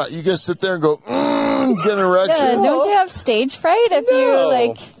 What? You guys sit there and go, get an erection? Yeah, don't you have stage fright if No. you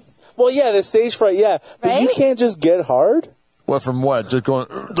like? Well, yeah, the stage fright, yeah. But you Right? can't just get hard. What, from what? Just going,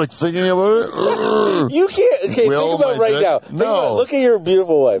 like thinking about it? You can't. Okay, Will think about it my right dick- now. No. Think about, look at your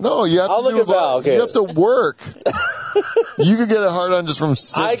beautiful wife. No, you have I'll to look do at Val. Okay. You have to work. You could get it hard on just from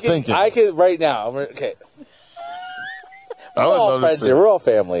thinking. I can right now. Okay. I We're would all love to friends see here. it. We're all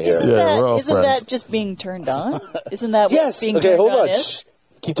family here. Yeah, we're all Isn't friends. that just being turned on? Isn't that what Yes. being Okay, turned hold on on. is? Shh.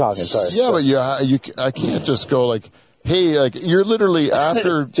 Keep talking. Sorry. Yeah, but I can't just go like, hey, like you're literally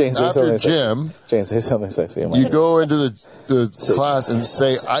after James, say something gym, James, say something sexy. you go into the class and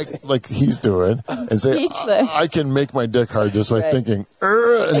say, I like he's doing, and say, Speechless. I can make my dick hard just by Right. thinking.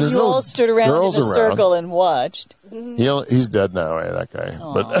 And there's You no all stood around in a girls around. circle and watched. He's dead now, that guy.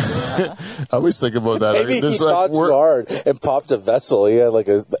 But I always think about that. Maybe he There's thought too hard and popped a vessel. He had like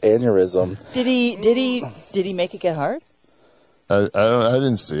an aneurysm. Did he make it get hard? I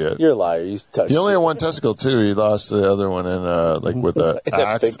didn't see it. You're a liar. You touched He only it. had one testicle too. He lost the other one in like with a in a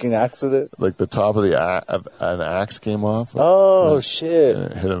axe. thinking accident. Like the top of an axe came off. Oh and shit!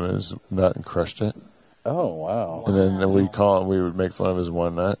 it hit him in his nut and crushed it. Oh wow! And then we would make fun of his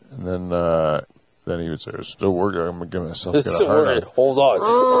one nut, and then he would say, "It's still working. I'm gonna give myself It's get a still hard working. on." Hold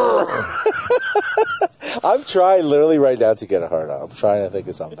on. I'm trying literally right now to get a hard on. I'm trying to think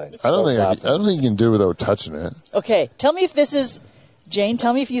of something. I don't think you can do it without touching it. Okay, tell me if this is Jane.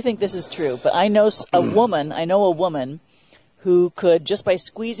 Tell me if you think this is true. But I know a woman who could just by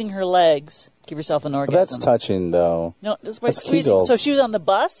squeezing her legs give herself an orgasm. That's touching, though. No, just by That's squeezing. Kegels. So she was on the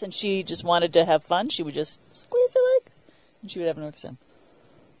bus and she just wanted to have fun. She would just squeeze her legs and she would have an orgasm.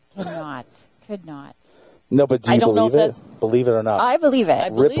 Could not. No, but do I you don't know believe if it? Believe it or not? I believe it. I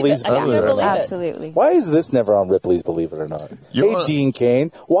believe Ripley's it. I Believe It. believe it. Absolutely. Why is this never on Ripley's Believe It or Not? You Hey, wanna- Dean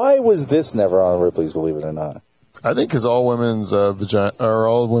Cain, why was this never on Ripley's Believe It or Not? I think because all women's vagina or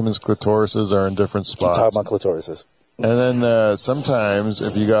all women's clitorises are in different Keep spots. talking about clitorises. And then sometimes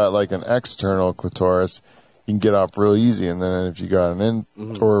if you got like an external clitoris, you can get off real easy. And then if you got an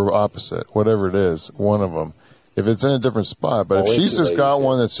or opposite, whatever it is, one of them, if it's in a different spot. But if way she's too just got ladies,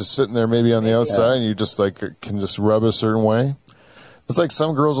 one that's just sitting there maybe on the outside and you just like can just rub a certain way. It's like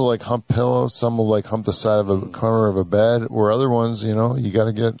some girls will like hump pillows, some will like hump the side of a corner of a bed, where other ones, you got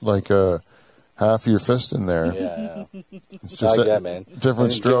to get like half of your fist in there. Yeah, It's I just like that, man. different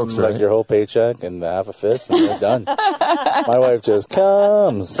And strokes, give 'em, right? like your whole paycheck and half a fist, and you're done. My wife just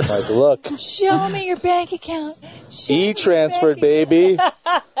comes. Like, look, Show me your bank account. Show me your e-transferred, bank baby.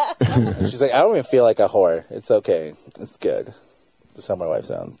 She's like, I don't even feel like a whore. It's okay. It's good. That's how my wife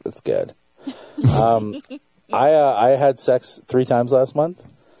sounds. It's good. I had sex 3 times last month.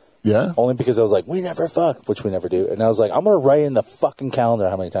 Yeah. Only because I was like, we never fuck, which we never do. And I was like, I'm going to write in the fucking calendar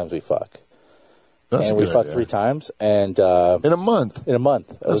how many times we fuck. That's And a we good fucked idea. 3 times. And In a month. in a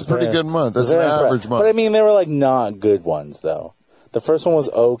month. I was a pretty very- good month. I was That's an very impressed. average month. But I mean, they were like not good ones, though. The first one was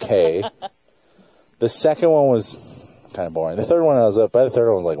okay. The second one was kind of boring. The third one, by the third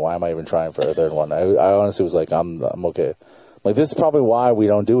one, I was like, why am I even trying for a third one? I honestly was like, I'm okay. Like, this is probably why we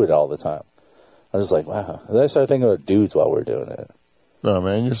don't do it all the time. I was just like, wow. And then I started thinking about dudes while we were doing it. Oh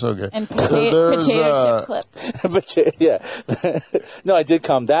man, you're so good. And There's, potato chip clips. But yeah. No, I did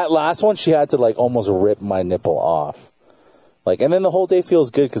come. That last one, she had to like almost rip my nipple off. Like, and then the whole day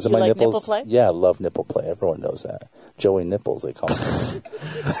feels good because of You my like nipples. nipple play? Yeah, I love nipple play. Everyone knows that. Joey Nipples, they call me.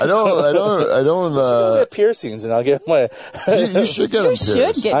 I don't. I'll get piercings and I'll get my. You should get them You should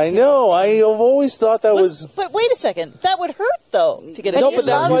pierced. get. I know. I've always thought that was. But wait a second. That would hurt, though, to get a But No, you but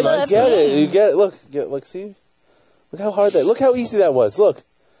that's love why you the get it. pain. You get it. Look, see? Look how hard that. Look how easy that was. Look.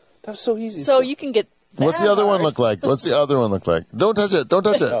 That was so easy. So you can get. What's the other one look like? What's the other one look like? Don't touch it. Don't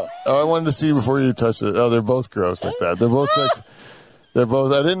touch it. Oh. Oh, I wanted to see before you touch it. Oh, they're both gross like that. They're both like. They're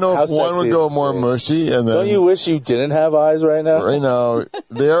both. I didn't know How if one sexy would is go this more thing? mushy, and then Don't you wish you didn't have eyes right now? right now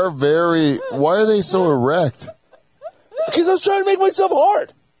they are very. Why are they so erect? Because I was trying to make myself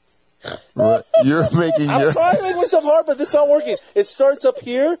hard. Right, you're making I'm your. trying to make myself hard, but it's not working. It starts up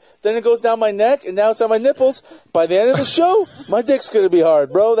here, then it goes down my neck, and now it's on my nipples. By the end of the show, my dick's going to be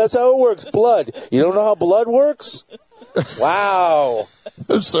hard, bro. That's how it works. Blood. You don't know how blood works? Wow.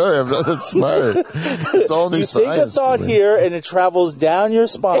 I'm sorry, I'm not that smart. It's all new You think a science. thought for me. here, and it travels down your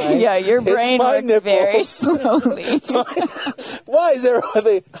spine. Yeah, your hits brain my works very nipples. slowly. Why is there?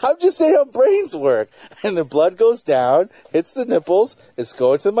 I'm just saying how brains work. And the blood goes down, hits the nipples. It's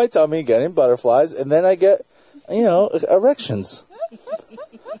going to my tummy, getting butterflies, and then I get, erections.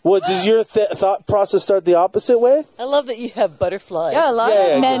 What does your thought process start the opposite way? I love that you have butterflies. Yeah, a lot Yeah, of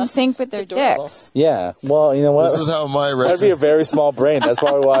yeah, men think with their adorable. dicks. Yeah. Well, you know what? This is how my That'd be a very small brain. That's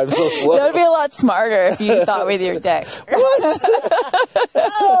probably why I'm so slow. That would be a lot smarter if you thought with your dick.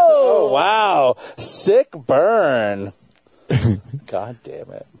 Oh, wow. Sick burn. God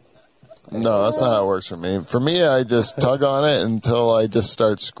damn it. No, that's not how it works for me. For me, I just tug on it until I just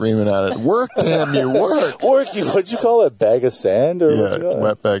start screaming at it. Work, damn you, work. What'd you call it? Bag of sand? Or what'd you Yeah, call it?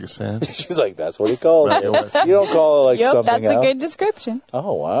 wet bag of sand. She's like, that's what he calls Right, it. wet- You don't call it like Yep, something that's else. a good description.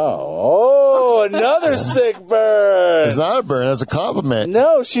 Oh, wow. Oh, another sick burn. It's not a burn, that's a compliment.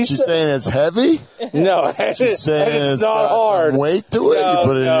 No, She's she's saying it's heavy. no. She's saying and it's not got hard. some weight to it. No, You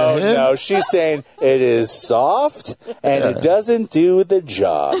put it no, in your hand. no. She's saying it is soft and it doesn't do the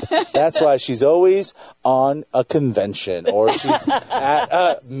job. That's why she's always on a convention or she's at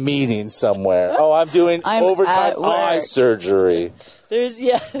a meeting somewhere. Oh, I'm doing I'm overtime at work. eye surgery. There's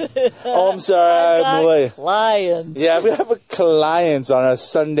Oh, I'm sorry. I'm late. lions. Yeah, we have a clients on a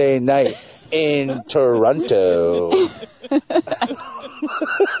Sunday night in Toronto.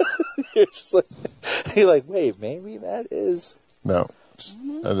 You're just like, you're like, wait, maybe that is. No.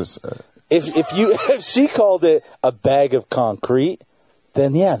 I just, If she called it a bag of concrete,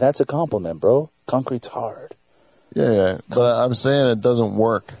 then yeah, that's a compliment, bro. Concrete's hard. yeah. But I'm saying it doesn't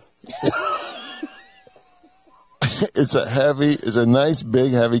work. It's a nice,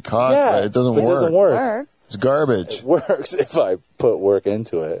 big, heavy cock, Yeah, but it doesn't but work. It doesn't work. Or It's garbage. It works if I put work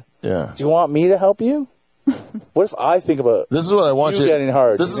into it. Yeah. Do you want me to help you? What if I think about This is what I want You you. getting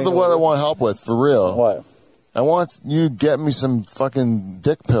hard. This You is think the it what I would- want help with for real. what? I want you to get me some fucking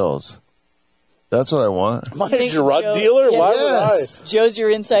dick pills. That's what I want. Am I a think drug Joe- dealer? Yeah. Why Yes. Joe's your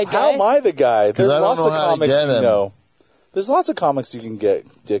inside would guy. I? How am I the guy? There's I don't lots know of how to comics get you him. know. There's lots of comics you can get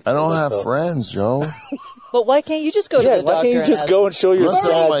dick. I don't pills have though. friends, Joe. But why can't you just go to Yeah, the why doctor? can't you and just ask go him? and show I'm your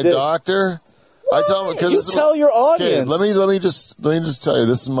telling my sad dick? doctor. I tell him because You tell your audience. Okay, let me just tell you.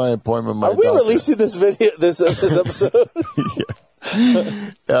 This is my appointment. With my Are we doctor. releasing this video? This episode?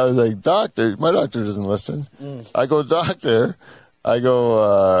 I was like, doctor. My doctor doesn't listen. I go, doctor. I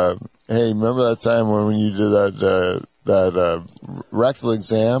go. Hey, remember that time when you did that rectal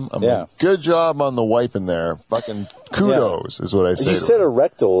exam? I'm Yeah. like, good job on the wiping there. Fucking kudos is what I say. You to said her. a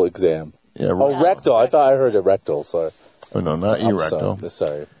rectal exam. Yeah, Oh, rectal. I thought I heard a rectal. Sorry. Oh no, not I'm erectal.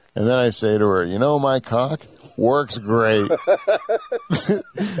 Sorry. And then I say to her, my cock works great.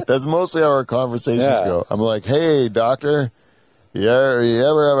 That's mostly how our conversations Yeah. go. I'm like, hey, doctor, you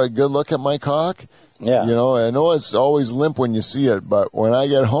ever have a good look at my cock? Yeah. I know it's always limp when you see it, but when I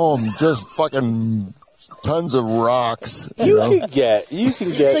get home, just fucking tons of rocks. You know? can get.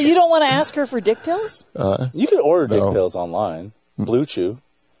 So you don't want to ask her for dick pills? You can order dick No. pills online. Blue Chew.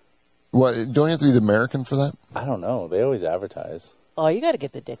 What? Don't you have to be the American for that? I don't know. They always advertise. Oh, you got to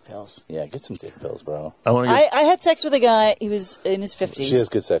get the dick pills. Yeah, get some dick pills, bro. I want to get. I had sex with a guy. He was in his 50s. She has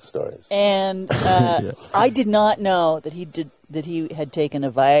good sex stories. And I did not know that he had taken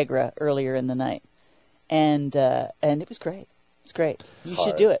a Viagra earlier in the night, and it was great. It's great. You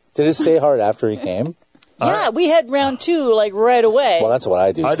should do it. Did it stay hard after he came? Yeah, we had round 2 like right away. Well, that's what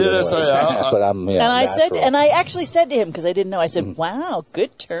I do. I too, did it, anyways. so but I'm and I said, natural. and I actually said to him because I didn't know. I said, "Wow,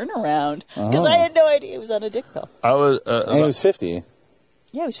 good turnaround," because I had no idea he was on a dick pill. I was. And he was 50.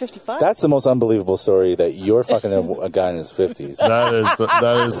 Yeah, he was 55. That's the most unbelievable story that you're fucking a guy in his 50s. that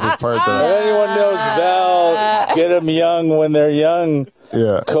is the part If that. anyone knows Val, get them young when they're young.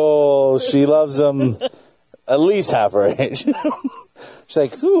 Yeah. Cole, she loves them. at least half her age. She's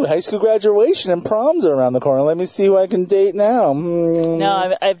like, ooh, high school graduation and proms are around the corner. Let me see who I can date now.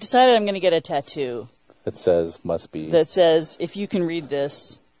 No, I've decided I'm going to get a tattoo. That says, must be. That says, if you can read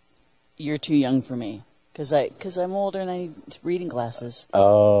this, you're too young for me. Because I'm older and I need reading glasses.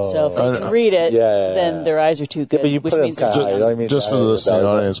 Oh. So if they can read it, then their eyes are too good. Yeah, but you which put means them they're too young. Just for the listening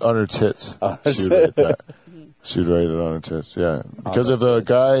audience, on her tits. She'd write that. She'd write it on her tits, yeah. Because if a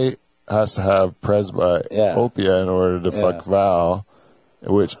guy has to have presbyopia in order to fuck Val,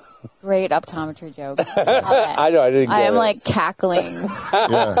 which... Great optometry joke. I know, I didn't get it. I am like cackling.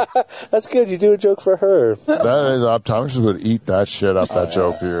 Yeah. That's good. You do a joke for her. That is, optometrists would eat that shit up that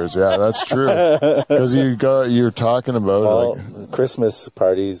joke of yours. Yeah, that's true. Because you're talking about Christmas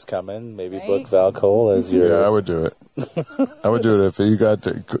parties coming. Maybe Right? book Val Cole as your. Yeah, I would do it. I would do it if you got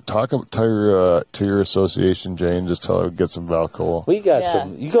to to your association, Jane. Just tell her to get some Valcool. We got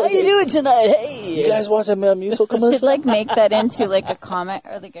some. How you doing tonight? Hey, You guys watch that musical We commercial? should like make that into like a comic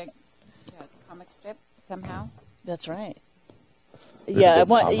or like a comic strip somehow. That's right.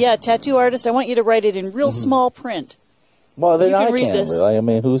 Yeah, tattoo artist. I want you to write it in real small print. Well, then You can I read can't. this. Really. I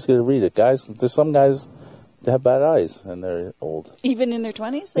mean, who's going to read it? Guys, there's some guys that have bad eyes and they're old. Even in their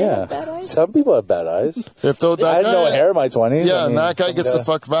 20s, they have bad eyes. Some people have bad eyes. If though that I had guy, no hair in my 20s. Yeah, I mean, and that guy some gets to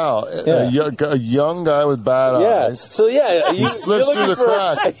fuck Val. A young guy with bad Yeah. eyes. So yeah, He slips through the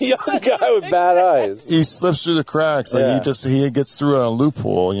cracks. A young guy with bad eyes. He slips through the cracks. Like he gets through on a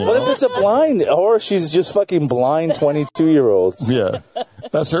loophole. You know. What if it's a blind, or she's just fucking blind 22-year-olds? Yeah,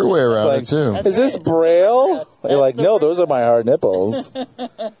 that's her way around it too. Is this Braille? You're like, no, those are my hard nipples.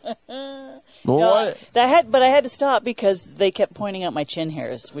 Well, No, but I had to stop because they kept pointing out my chin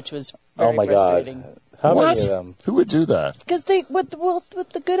hairs, which was very Oh my frustrating. god. How what? many of them? Who would do that? Because they with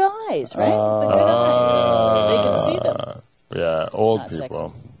the good eyes, right? The good eyes, they can see them. Yeah, old not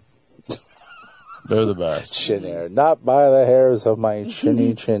people. They're the best. Chin hair. Not by the hairs of my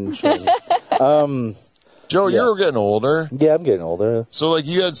chinny chin. Joe, you're getting older. Yeah, I'm getting older. So, like,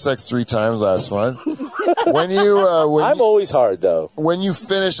 you had sex 3 times last month. when I'm always hard, though. when you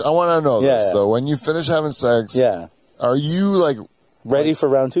finish, I want to know this Yeah. though. When you finish having sex, Yeah. are you like Ready for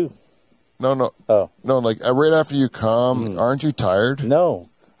round 2? no, Oh. like right after you come, aren't you tired? No.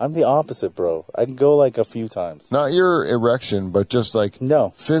 I'm the opposite, bro. I can go like a few times. Not your erection, but just like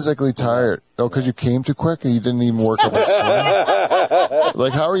No. physically tired. No, because you came too quick and you didn't even work up a sweat.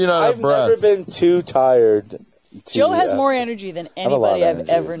 Like, how are you not out I've of breath? never been too tired. Joe has more energy than a lot anybody of I've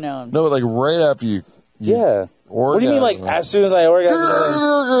energy. ever known. No, but like right after you Yeah. What do you mean, like, orgasm. as soon as I orgasm?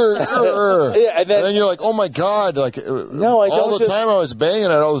 Yeah, and then you're like, oh my god! Like, No, I all don't the just- time I was banging,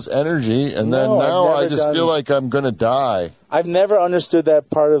 I had all this energy, and then No, I've now I never just done- feel like I'm gonna die. I've never understood that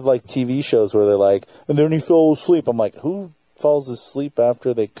part of like TV shows where they're like, and then he fell asleep. I'm like, who falls asleep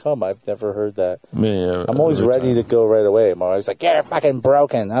after they come? I've never heard that. Me, I'm always ready to go right away. I'm always like, you're fucking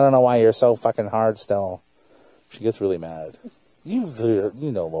broken. I don't know why you're so fucking hard still. She gets really mad. You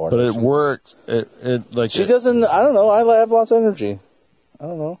know, Lauren. But it She's- works. It like She doesn't. I don't know. I have lots of energy. I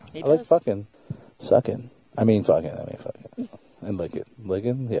don't know. He I like does. fucking, fucking. And licking.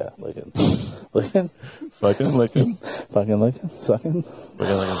 Licking? Yeah, licking. Licking? fucking licking, Fucking licking? Sucking?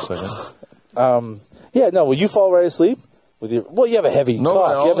 licking like a second. Yeah, no, will you fall right asleep? With your, well, you have a heavy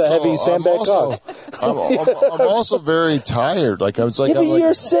cock. You have a heavy sandbag cock. I'm also very tired. Like I was like, Yeah, but I'm like,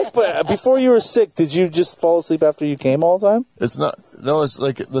 you're sick. But before you were sick, did you just fall asleep after you came all the time? it's not. No, it's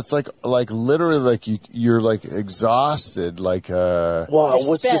like literally like you're like exhausted. Like Wow, You're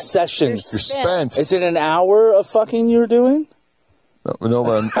what's the spent. session? You're you're spent. Is it an hour of fucking you were doing? No, but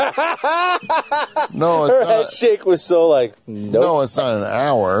no, Her it's head not. shake was so like, nope. No, it's not an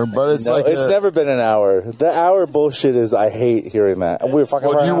hour, but it's No, like it's never been an hour. The hour bullshit is, I hate hearing that. We're fucking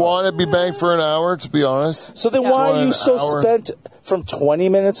Well, do you around. want to be banged for an hour? To be honest, So then Yeah. why are you An so hour. spent from 20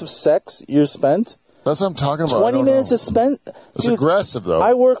 minutes of sex? You're spent? that's what I'm talking about. I 20 don't minutes know. is spent? It's Dude, aggressive though.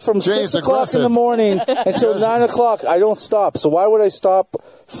 I work from Jane, 6 it's o'clock in the aggressive. morning until 9 o'clock. I don't stop. So why would I stop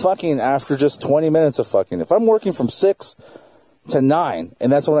fucking after just 20 minutes of fucking? If I'm working from 6 to 9,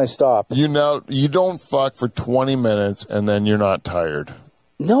 and that's when I stop. You don't fuck for 20 minutes and then you're not tired.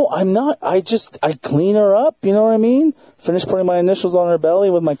 No, I'm not. I clean her up. You know what I mean? Finish putting my initials on her belly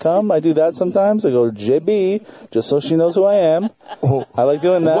with my cum. I do that sometimes. I go, JB, just so she knows who I am. I like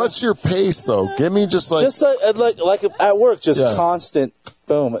doing that. What's your pace though? Give me just like like at work, just Yeah. constant.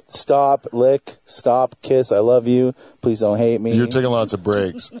 Boom. Stop. Lick. Stop. Kiss. I love you. Please don't hate me. you're taking lots of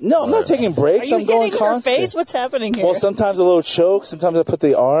breaks. No, I'm not taking Are breaks. you I'm going hitting her constant. face? What's happening here? Well, sometimes a little choke. Sometimes I put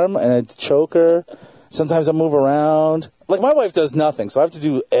the arm and I choke her. Sometimes I move around. Like my wife does nothing, so I have to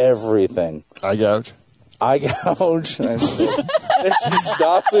do everything. I gouge. I gouge, and she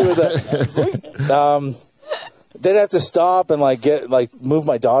stops me with that. Then I have to stop and move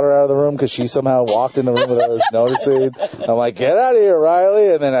my daughter out of the room because she somehow walked in the room without us noticing. I'm like, get out of here,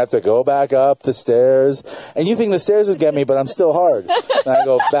 Riley. And then I have to go back up the stairs. And you think the stairs would get me, but I'm still hard. And I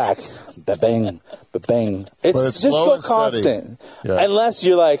go back, ba-bang, ba-bang. It's just go constant. Yeah. Unless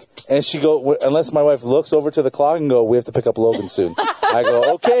you're unless my wife looks over to the clock and go, we have to pick up Logan soon. I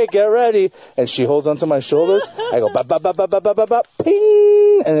go, okay, get ready. And she holds onto my shoulders. I go, ba ba ba ba ba ba ba ba,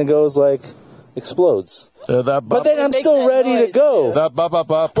 ping. And it goes explodes. But then I'm still ready to go. That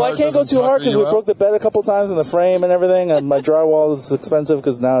well, I can't go too hard because we broke the bed a couple times and the frame and everything. And my drywall is expensive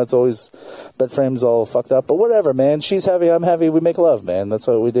because now it's always bed frame's all fucked up. But whatever, man. She's heavy, I'm heavy. We make love, man. That's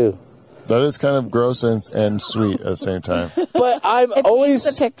what we do. That is kind of gross and sweet at the same time. But I'm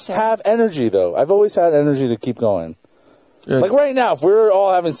always have energy, though. I've always had energy to keep going. Yeah. Like right now, if we were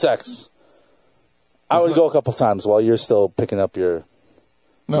all having sex, I would go a couple times while you're still picking up your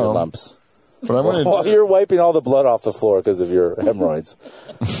lumps. But while you're wiping all the blood off the floor because of your hemorrhoids,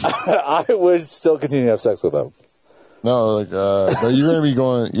 I would still continue to have sex with them. No, but you're going to be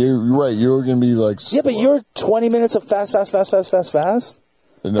going, you're right, you're going to be yeah, but you're 20 minutes of fast.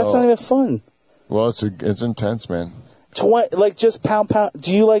 No, that's not even fun. Well, it's intense, man. Just pound.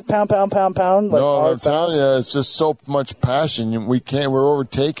 Do you like pound? No, I'm telling you, it's just so much passion. We're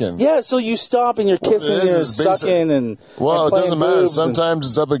overtaken. Yeah, so you stop and you're kissing, you're sucking, and it doesn't matter. Sometimes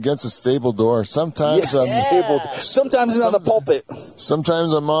it's up against a stable door. Sometimes Sometimes it's on the pulpit.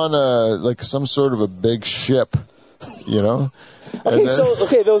 Sometimes I'm on some sort of a big ship, you know.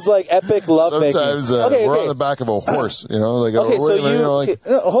 Okay, those epic love making. Sometimes we're on the back of a horse, you know.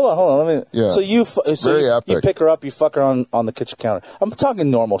 Hold on. Let me. Yeah. So you pick her up, you fuck her on the kitchen counter. I'm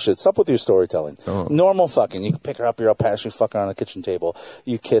talking normal shit. Stop with your storytelling. Oh. Normal fucking. You pick her up, you're all passionate, you fuck her on the kitchen table.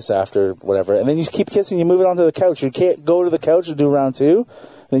 You kiss after whatever, and then you keep kissing. You move it onto the couch. You can't go to the couch and do round two.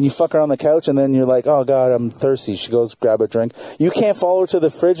 Then you fuck her on the couch, and then you're like, oh, God, I'm thirsty. She goes grab a drink. You can't follow her to the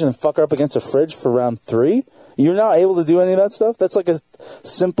fridge and fuck her up against a fridge for round 3? You're not able to do any of that stuff? That's like a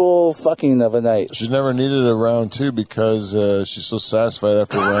simple fucking of a night. She's never needed a round 2 because she's so satisfied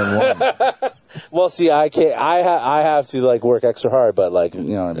after round 1. Well, see, I can't. I have to work extra hard, but you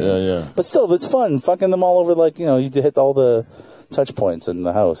know what I mean. Yeah. But still, it's fun fucking them all over. You hit all the touch points in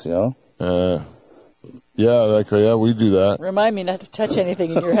the house. You know. Yeah, we do that. Remind me not to touch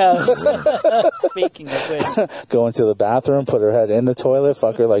anything in your house. Speaking of which. Go into the bathroom, put her head in the toilet,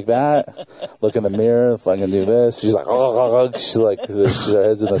 fuck her like that. Look in the mirror, fucking do this. She's like, oh. She's her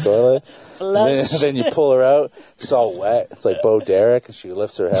head's in the toilet. Then you pull her out. She's all wet. It's like Bo Derek. And she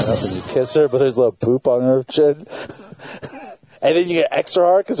lifts her head up and you kiss her, but there's a little poop on her chin. And then you get extra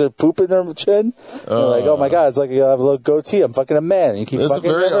hard because they're pooping their chin. You're like, oh my God, it's like you have a little goatee. I'm fucking a man. And you keep it's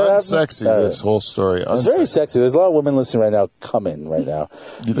fucking very unsexy, this whole story. It's very sexy. There's a lot of women listening right now coming right now.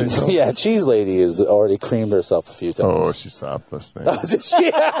 You think so? Yeah, Cheese Lady has already creamed herself a few times. Oh, she stopped listening. Oh, did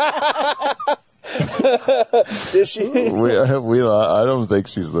she? Did she? I don't think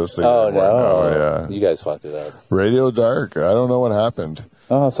she's listening. Oh, anymore. no. Yeah. You guys fucked it up. Radio Dark. I don't know what happened.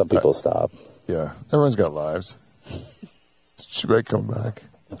 Oh, some people stop. Yeah. Everyone's got lives. She might come back.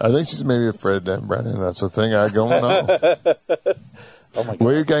 I think she's maybe afraid of Brennan. That's the thing. I don't know. Oh my God.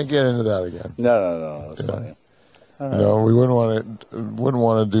 We can't get into that again. No. It's funny. Right. No, we wouldn't want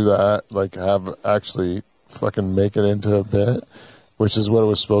to do that. Have actually fucking make it into a bit, which is what it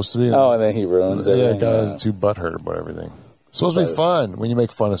was supposed to be. Oh, and then he ruins it. Yeah, guys too butthurt about everything. It's supposed to be fun when you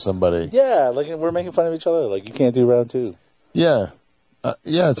make fun of somebody. Yeah, we're making fun of each other. You can't do round 2. Yeah,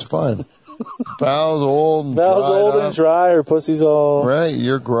 it's fun. Val's old and dry. Her pussy's all... Right,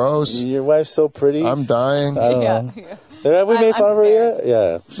 you're gross. Your wife's so pretty. I'm dying. I don't know. Have we made fun of her yet?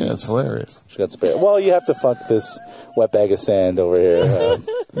 Yeah. It's hilarious. She got spared. Well, you have to fuck this wet bag of sand over here.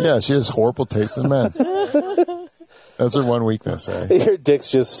 Yeah, she has horrible taste in men. That's her one weakness, eh? Your dick's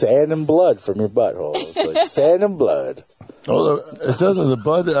just sand and blood from your butthole. It's like sand and blood. Oh, it doesn't. The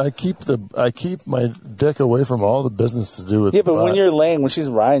blood. I keep my dick away from all the business to do with. Yeah, but when you're laying, when she's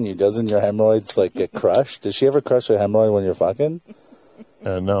riding you, doesn't your hemorrhoids get crushed? Does she ever crush a hemorrhoid when you're fucking?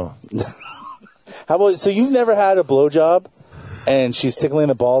 No. How about you've never had a blowjob, and she's tickling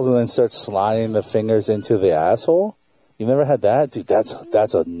the balls and then starts sliding the fingers into the asshole? You never had that, dude? That's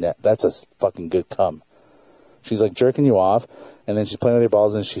a fucking good cum. She's jerking you off, and then she's playing with your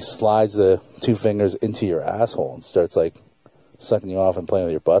balls, and she slides the 2 fingers into your asshole and starts sucking you off and playing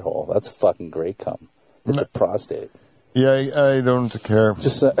with your butthole. That's fucking great cum. It's a prostate. Yeah, I don't care.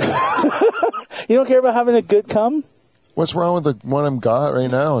 Just you don't care about having a good cum? What's wrong with the one I'm got right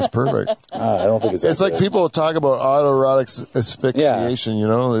now? It's perfect. I don't think it's. It's like people talk about autoerotic asphyxiation. Yeah. You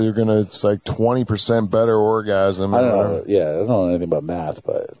know, it's 20% better orgasm. I don't know. Yeah, I don't know anything about math,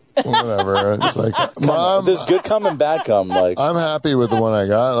 but Whatever. It's like, Mom, There's good come and bad come. Like, I'm happy with the one I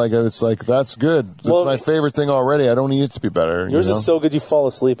got. Like, it's like, that's good. It's Well, my favorite thing already. I don't need it to be better. yours you know? is so good you fall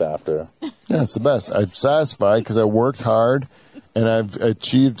asleep after. Yeah, it's the best. I'm satisfied because I worked hard and I've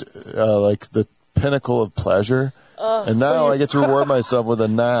achieved like the pinnacle of pleasure. And now I get to reward myself with a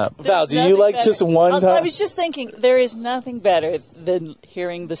nap. Val, do you Nothing like better. just one I time? was just thinking, there is nothing better than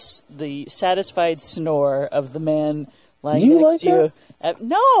hearing the satisfied snore of the man lying You next like to you.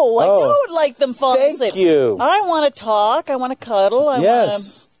 No, I don't like them falling Thank asleep. you. I want to talk. I want to cuddle.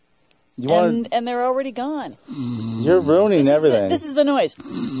 Yes. You want? And they're already gone. You're ruining everything. This is the noise.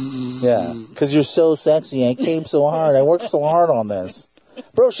 Yeah, because you're so sexy. I came so hard. I worked so hard on this.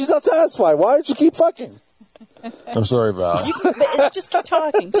 Bro, she's not satisfied. Why did you keep fucking? I'm sorry, Val. But just keep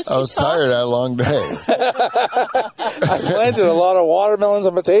talking. Just keep I was talking. tired. I had a long day. I planted a lot of watermelons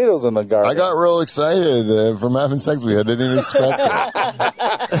and potatoes in the garden. I got real excited from having sex with you. I didn't even expect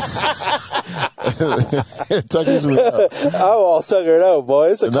it. It tuckers me up. Oh, I'll tuck it out, boy.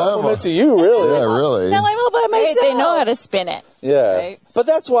 It's a And now I'm compliment to you, really. Yeah, really. Now I'm all by Hey, myself. they know how to spin it. Yeah. Right. But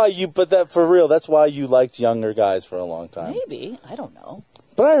that's why you, for real, that's why you liked younger guys for a long time. Maybe. I don't know.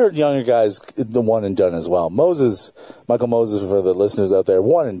 But I heard younger guys, the one and done as well. Michael Moses, for the listeners out there,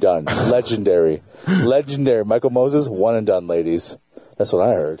 one and done. Legendary. Michael Moses, one and done, ladies. That's what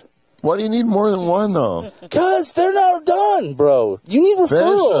I heard. Why do you need more than one, though? Because they're not done, bro. You need Finish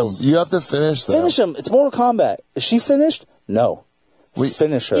referrals. them. You have to finish them. Finish them. It's Mortal Kombat. Is she finished? No.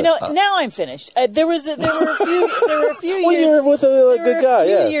 Finish her. You know, now I'm finished. There were a few well, years. you're with a there good were guy, a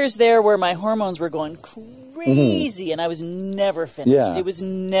few yeah. years there where my hormones were going crazy, and I was never finished. Yeah. It was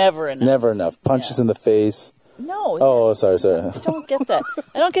never enough. Never enough. Punches in the face. No. Oh, sorry. I don't get that.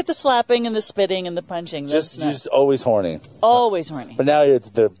 I don't get the slapping and the spitting and the punching. That's Just always horny. always horny. But now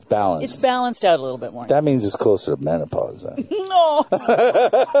they're balanced. It's balanced out a little bit more. That means it's closer to menopause then. No.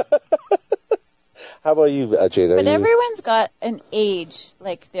 How about you, Jada? But everyone's got an age.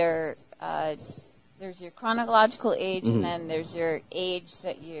 Like there's your chronological age, and then there's your age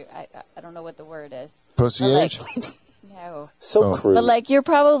that I don't know what the word is. Pussy But, age? No. So crude. But like you're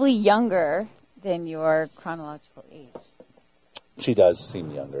probably younger than your chronological age. She does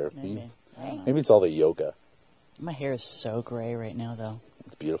seem younger. Maybe. Maybe it's all the yoga. My hair is so gray right now, though.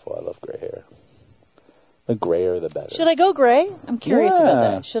 It's beautiful. I love gray hair. The grayer, the better. Should I go gray? I'm curious about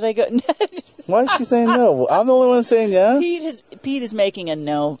Yeah. that. Should I go? Why is she saying no? I'm the only one saying yeah. Pete is making a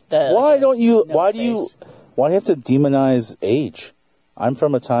no. Why don't you? No Why do you? face. Why do you have to demonize age? I'm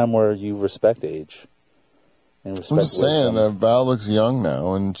from a time where you respect age and respect I'm just saying, wisdom. Val looks young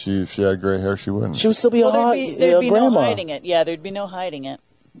now, and if she had gray hair, she wouldn't. She would still be Well, a hot there'd be grandma. no hiding it. Yeah, there'd be no hiding it.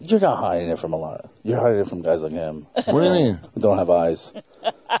 You're not hiding it from a lot. You're hiding it from guys like him. What do you mean? Who don't have eyes.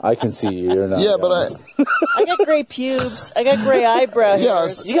 I can see you. You're not. Yeah, but I got gray pubes. I got gray eyebrow hairs.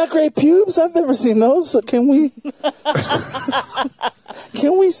 Yes. You got gray pubes? I've never seen those. So can we?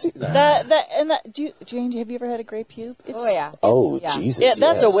 Can we see that? Jane, have you ever had a gray pube? Oh yeah. Oh It's- yeah. Jesus! Yeah,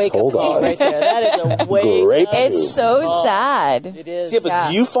 that's yes. a wake Hold up call on. right there. That is a wake Grape up. pube. It's so sad. It is. Yeah, but Yeah.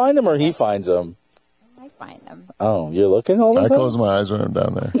 do you find them or he finds them? I find them. Oh, you're looking all the I time? close my eyes when I'm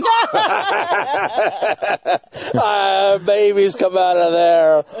down there. Babies come out of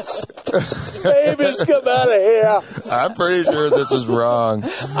there. Babies come out of here. I'm pretty sure this is wrong.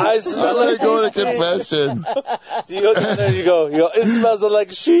 I I'm smell going like to go to confession. Do you go down there and you go, it smells like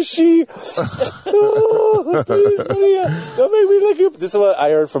shishi. Oh, please, Maria, don't make me lick your... This is what I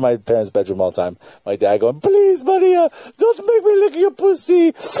heard from my parents' bedroom all the time. My dad going, please, Maria, don't make me lick your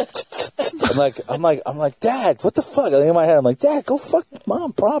pussy. I'm like, Dad, what the fuck? In my head, I'm like, Dad, go fuck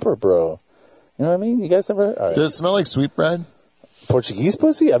mom proper, bro. You know what I mean? You guys never... All right. Does it smell like sweetbread? Portuguese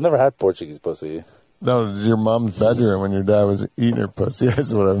pussy? I've never had Portuguese pussy. No, did your mom's bedroom when your dad was eating her pussy?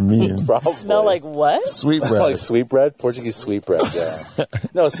 That's what I mean. Probably. Smell like what? Sweetbread. Like sweetbread? Portuguese sweetbread, yeah.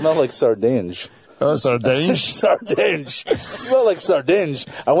 No, it smelled like sardines. Oh, sardines? Sardines. Smell like sardines.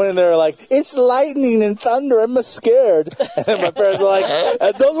 I went in there like, it's lightning and thunder. I'm scared. And then my parents were like,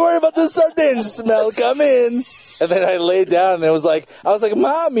 don't worry about the sardines smell. Come in. And then I laid down and I was like,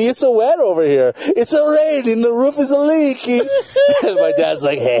 Mommy, it's so wet over here. It's a rain and the roof is leaking. And my dad's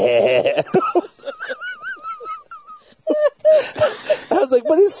like, hey. I was like,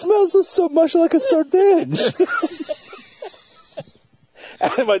 but it smells so much like a sardine.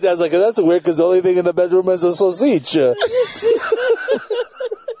 And my dad's like, that's weird because the only thing in the bedroom is a sausage.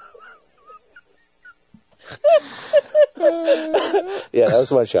 Yeah, that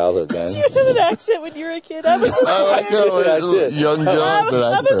was my childhood, man. Did you have an accent when you were a kid? I was so I like how That's it's it. young I John's an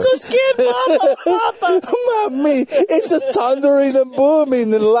was accent. so scared, Papa. Mommy, it's a thundering and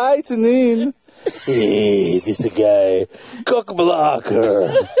booming and lightning. Hey, this guy, cock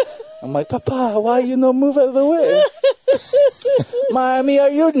blocker. I'm like, Papa, why you no move out of the way? Mommy, are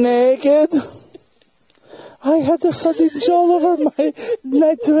you naked? I had something all over my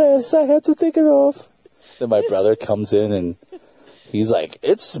night dress. I had to take it off. Then my brother comes in and he's like,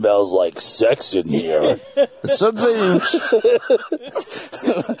 it smells like sex in here. It's something.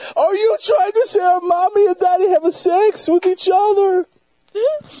 Are you trying to say our mommy and daddy have a sex with each other?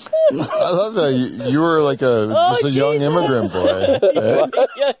 I love that you were like just a young immigrant boy. Eh?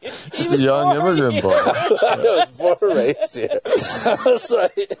 Just a young immigrant boy. I was born and raised here. I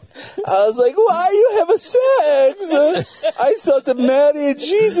was like, why you have a sex? I thought that Mary and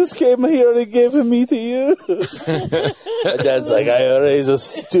Jesus came here and gave me to you. My dad's like, I raised a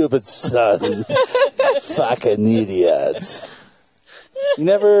stupid son. Fucking idiot. You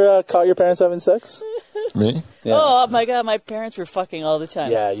never caught your parents having sex? Me? Yeah. Oh my God, my parents were fucking all the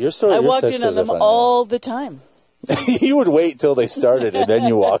time. Yeah, you're so. I walked in on them all the time. You would wait till they started and then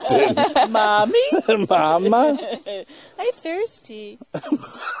you walked in. Mommy? Mama? I'm thirsty.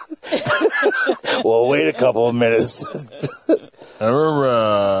 Well, wait a couple of minutes. I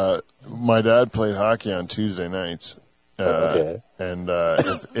remember my dad played hockey on Tuesday nights. Okay. And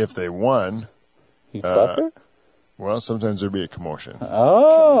if they won, You fuck her? well, sometimes there'd be a commotion.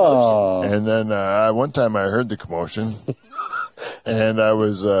 Oh. And then one time I heard the commotion, and I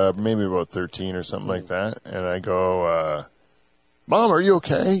was maybe about 13 or something like that, and I go, Mom, are you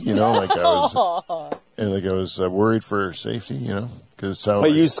okay? You know, like I was worried for her safety, you know, because it sounded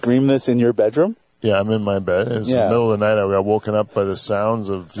Wait, you scream this in your bedroom? yeah, I'm in my bed. It was the middle of the night. I got woken up by the sounds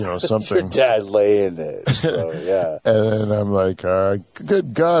of, you know, Your something. dad laying it. So, yeah. And then I'm like,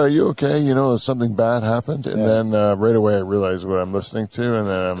 good God, are you okay? You know, something bad happened. And then right away I realized what I'm listening to. And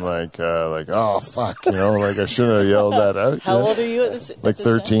then I'm like, oh, fuck, you know, like I should have yelled that out. How old are you at this? Like at this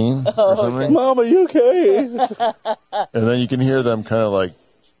 13 or something. Mom, are you okay? And then you can hear them kind of like,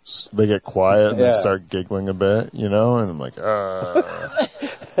 they get quiet and Yeah. they start giggling a bit, you know? And I'm like,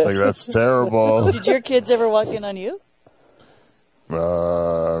 like that's terrible. Did your kids ever walk in on you?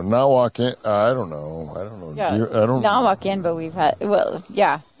 Not walk in. I don't know. Yeah, I don't not walk in, but we've had, well,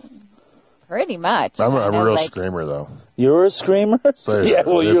 yeah, pretty much. I'm kind a of real like- screamer, though. You're a screamer? So, Yeah,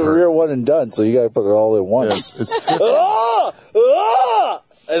 well, they've heard- you're one and done, so you got to put it all in one. It's 15, Ah! Ah!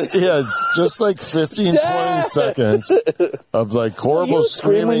 yeah, it's just like 15, 20 seconds of like horrible You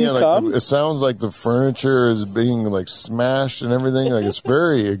scream when screaming. you And like come? it sounds like the furniture is being like smashed and everything. Like it's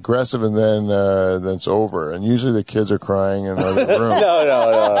very aggressive, and then it's over. And usually the kids are crying in another room.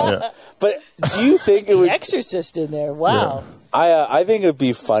 No. Yeah. But do you think it would... Exorcist in there. Wow. I think it would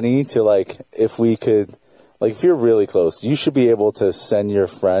be funny to, like, if we could... Like, if you're really close, you should be able to send your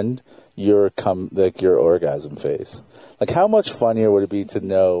friend your orgasm face. Like, how much funnier would it be to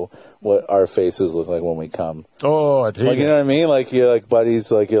know what our faces look like when we come? Oh, I'd hate Like, you it. know what I mean? Like, you're like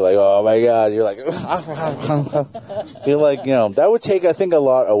buddies, like, you're like, oh my God. You're like, you're like, you know, that would take, I think, a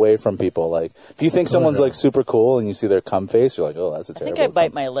lot away from people. Like, if you think someone's, like, super cool and you see their cum face, you're like, oh, that's a I terrible think I bite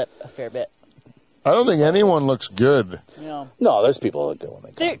cum. my lip a fair bit. I don't think anyone looks good. You know. No, there's people that do when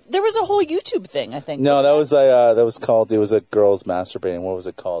they come. There was a whole YouTube thing, I think. No, that was called, it was a girl's masturbating. What was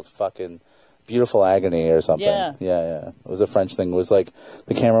it called? Fucking Beautiful Agony or something. Yeah. Yeah. It was a French thing. It was like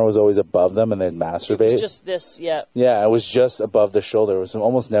the camera was always above them and they'd masturbate. It's just this, yeah. Yeah, it was just above the shoulder. It was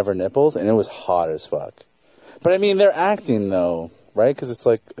almost never nipples, and it was hot as fuck. But I mean, they're acting though, right? Because it's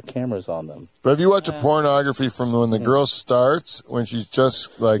like a camera's on them. But if you watch a pornography from when the girl starts, when she's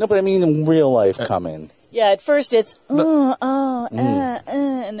just like, No, but I mean in real life coming. Yeah, at first it's,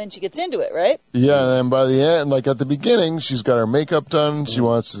 and then she gets into it, right? yeah, and then by the end, like at the beginning, she's got her makeup done. She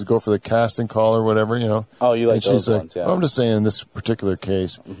wants to go for the casting call or whatever, you know. Oh, you like And she's those ones, yeah. I'm just saying in this particular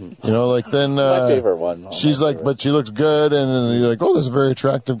case, you know, like then My favorite one. Oh, she's my like, favorite. but she looks good, and then you're like, oh, this is a very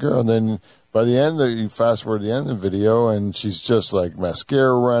attractive girl. And then by the end, you fast forward to the end of the video, and she's just like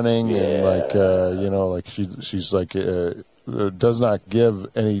mascara running, and like, you know, like she's like. Does not give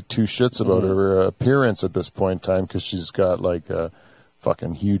any two shits about her appearance at this point in time because she's got like a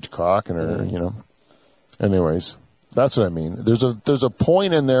fucking huge cock in her, you know. Anyways, that's what I mean. There's a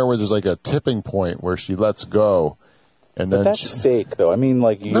point in there where there's like a tipping point where she lets go, and But then that's fake, though. I mean,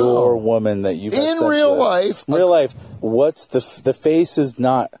 like your woman that you've had in sex real with. life, In real life, what's the face is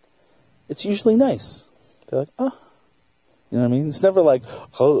not. It's usually nice. They're like, oh, You know what I mean? It's never like,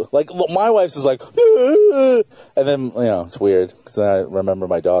 oh, like my wife's is like, and then it's weird because then I remember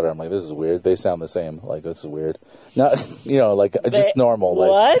my daughter. I'm like, this is weird. They sound the same. Like this is weird. Not like just normal. Like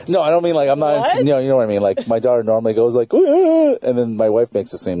what? No, I don't mean like I'm not. What? You know what I mean. Like my daughter normally goes like, and then my wife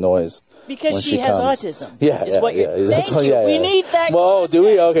makes the same noise because when she has comes. autism. Yeah, is what you're. Thank you. We need that. Well, do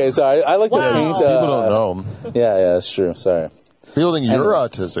we? Okay, sorry. I like to paint. People don't know. Yeah, that's true. Sorry. People think you're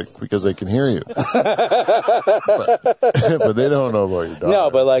autistic because they can hear you. but they don't know about your daughter. No,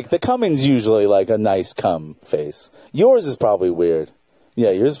 but like the coming's usually like a nice cum face. Yours is probably weird. Yeah,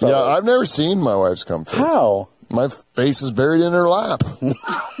 yours is probably Yeah, I've never seen my wife's cum face. How? My face is buried in her lap.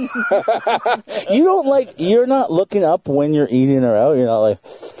 You're not looking up when you're eating her out. You're not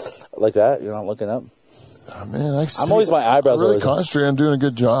like that. You're not looking up. Oh, man, I'm always my eyebrows. I really concentrate on doing a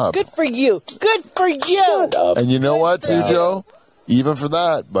good job. Good for you. Good for you. Shut up. And you know what, too, Joe? Even for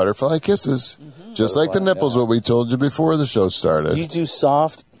that, butterfly kisses. Mm-hmm. Just like the nipples, what we told you before the show started. You do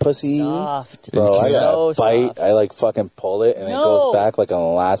soft pussy. Soft. Bro, I got So a bite. soft. I like fucking pull it and it goes back like an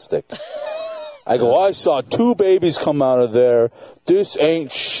elastic. I go, I saw 2 babies come out of there. This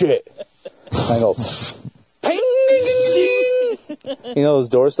ain't shit. I go, ping, ding, ding, ding. You know those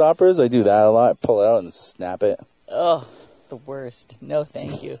door stoppers? I do that a lot. Pull it out and snap it. Oh, the worst. No,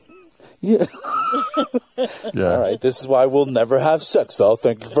 thank you. Yeah. Yeah. All right. This is why we'll never have sex, Val.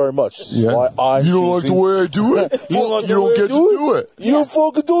 Thank you very much. This is why I'm you don't like the way I do it? You don't like you the don't way I get to do do it. You don't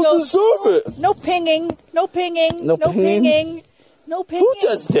fucking don't deserve it. No pinging. No pinging. No No pinging? pinging. No pinging. Who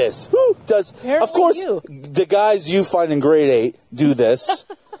does this? Who does? Apparently of course, you. the guys you find in grade 8 do this.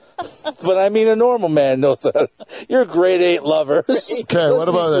 But I mean, a normal man knows that. You're grade 8 lovers. Okay, what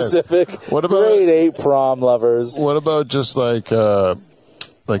about this? specific. What about- grade 8 prom lovers? What about just like that?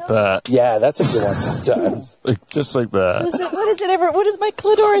 Yeah, that's a good one sometimes. Just like that. What has my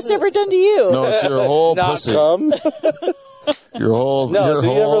clitoris ever done to you? No, it's your whole Not pussy. come. Your whole. No, your do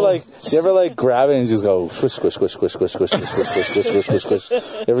you whole, ever like grab it and just go squish, squish, squish, squish, squish, squish, squish, squish, squish, squish, squish, squish?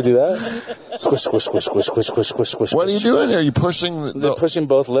 You ever do that? Squish, squish, squish, squish, squish, squish, squish, squish. What are you doing there? Are you pushing? They're pushing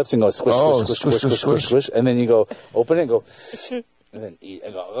both lips and go squish, Oh, squish, squish, squish, squish, squish, and then you go open it and go, and then eat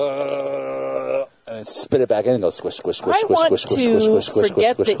and go, and then spit it back in and go squish, squish, squish, I squish, want squish, squish, squish, to squish, squish,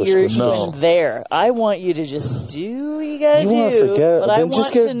 forget squish, that squish, you're squish. even there. I want you to just do what you gotta You do. wanna forget, but I then want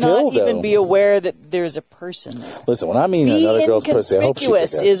just get to not dildo. even be aware that there's a person there. Listen, when I mean Be another girl's pussy, I hope she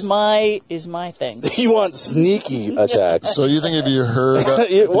inconspicuous forgets. is my thing. You want sneaky attacks. So you think if you heard, You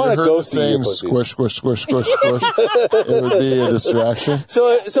if you wanna heard go the see your saying pussy. squish, squish, squish, squish, squish, it would be a distraction?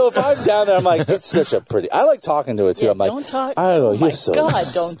 So if I'm down there, I'm like, it's such a pretty. I like talking to it too. Yeah, I'm like, don't talk. I go, Oh you're my so God,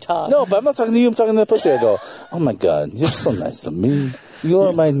 nice. don't talk. No, but I'm not talking to you. I'm talking to the pussy. I go, oh my God, you're so nice to me. You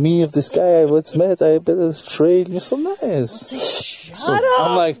remind me of this guy I once met. I better trade. You're so nice. Shut up.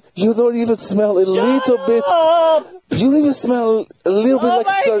 I'm like, you don't even smell a Shut little bit. up. You don't even smell a little bit Oh like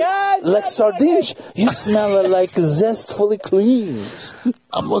my God, like shut up. sardines. You smell like zestfully clean.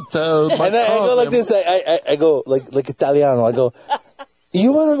 I'm with my And then I go like cousin. this. I go like Italiano. I go,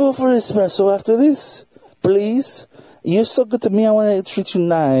 you want to go for espresso after this? Please? You're so good to me. I want to treat you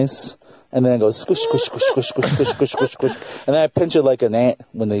nice. And then I go squish, squish, squish, squish, squish, squish, squish, squish, squish. And then I pinch it like an ant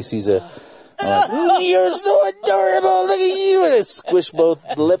when they sees it. I'm like, you're so adorable. Look at you. And I squish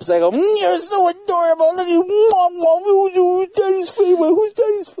both lips. I go, you're so adorable. Look at you. Who's daddy's favorite? Who's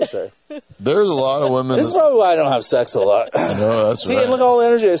daddy's favorite? Sorry. There's a lot of women. This is probably why I don't have sex a lot. I know, that's See, right. and look all the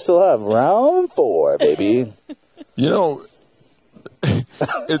energy I still have. Round 4, baby. You know,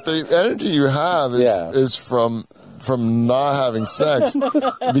 the energy you have is from not having sex,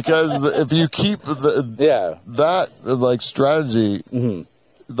 because if you keep that like strategy,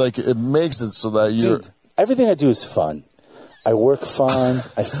 like it makes it so that you're. Dude, everything I do is fun. I work fun.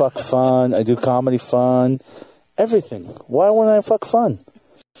 I fuck fun. I do comedy fun. Everything. Why wouldn't I fuck fun?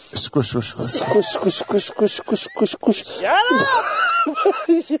 Squish, squish, squish. Squish, squish, squish, squish, squish, squish, squish. Shut up.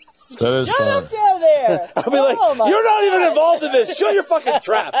 That is Shut fun. up down there. I'll be like, Oh, my you're not even God. involved in this. Shut your fucking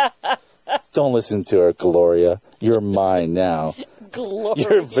trap. Don't listen to her, Gloria. You're mine now. Gloria.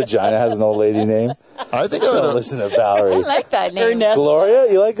 Your vagina has an old lady name. I think Don't listen to I Valerie. like that name. Ernest.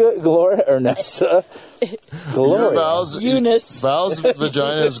 Gloria? You like it? Gloria? Ernesta? Gloria. Eunice. Val's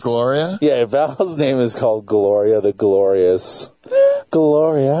vagina is Gloria. Yeah, Val's name is called Gloria the Glorious.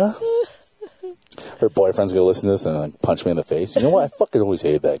 Gloria. Her boyfriend's gonna listen to this and like punch me in the face. You know what? I fucking always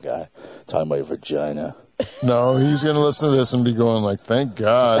hate that guy talking about your vagina. No, he's gonna listen to this and be going like, "Thank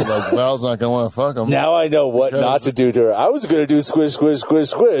God, like Val's not gonna want to fuck him." Now I know what not to do to her. I was gonna do squish, squish, squish,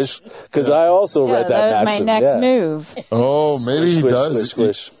 squish because I also Yeah, read that was maxim. my next Yeah. move. Oh, maybe he Squish, does.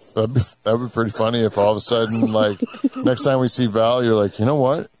 squish, squish. That'd be pretty funny if all of a sudden, like, next time we see Val, you're like, you know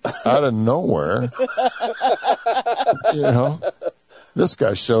what? Out of nowhere, this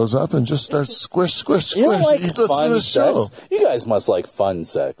guy shows up and just starts squish, squish, squish. You don't like He's listening fun to the show. sex? You guys must like fun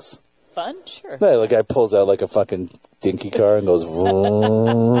sex. Fun? Sure. Yeah, like guy pulls out like a fucking dinky car and goes,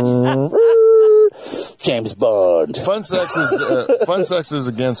 James Bond. Fun sex is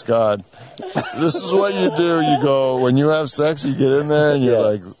against God. This is what you do. You go, when you have sex, you get in there and you're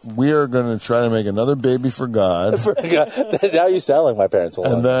like, we are going to try to make another baby for God. Now you sound like my parents.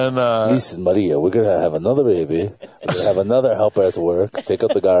 And then, listen, Maria, we're going to have another baby. We're going to have another helper at work. Take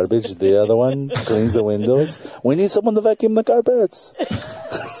out the garbage. The other one cleans the windows. We need someone to vacuum the carpets.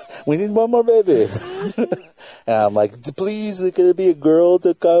 We need one more baby. And I'm like, please, there could be a girl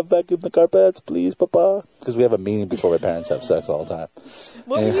to vacuum the carpets, please, Papa? Because we have a meeting before my parents have sex all the time.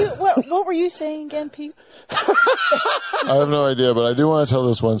 What were you saying again, Pete? I have no idea, but I do want to tell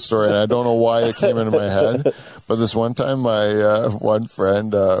this one story, and I don't know why it came into my head. But this one time, my one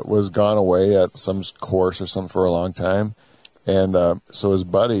friend was gone away at some course or something for a long time. And so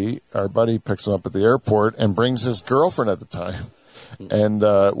our buddy picks him up at the airport and brings his girlfriend at the time. And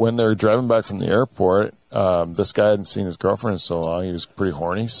when they were driving back from the airport, this guy hadn't seen his girlfriend in so long. He was pretty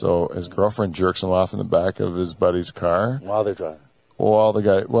horny, so his girlfriend jerks him off in the back of his buddy's car. While they're driving.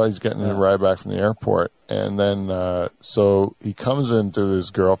 While he's getting a ride back from the airport. And then, so he comes into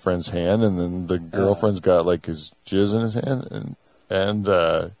his girlfriend's hand, and then the girlfriend's got, like, his jizz in his hand. And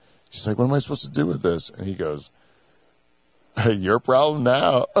she's like, what am I supposed to do with this? And he goes, your problem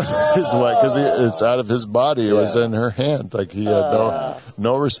now. His wife, because it's out of his body. It was in her hand. Like, he had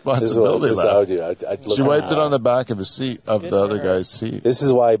no responsibility left. She wiped it on the back of his seat, of the other guy's seat. This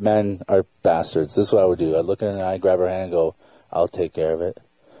is why men are bastards. This is what I would do. I'd look in her eye, grab her hand, and go, I'll take care of it.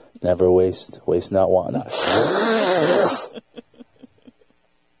 Never waste not one.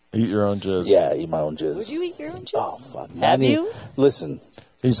 Eat your own jizz. Yeah, eat my own jizz. Would you eat your own jizz? Oh, fuck. Have you? Listen,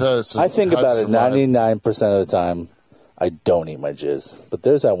 He says, I think about it 99% of the time, I don't eat my jizz. But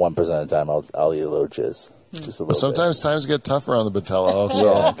there's that 1% of the time I'll eat a little jizz. Just a little But sometimes times get tougher on the Botelho. Also.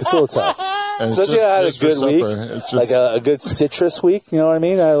 Yeah, it's a little tough. And Especially if I had a good week, It's like a good citrus week. You know what I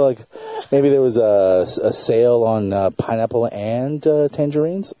mean? Maybe there was a sale on pineapple and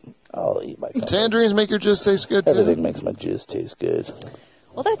tangerines. I'll eat my tangerines. Make your jizz taste good too. Everything makes my jizz taste good.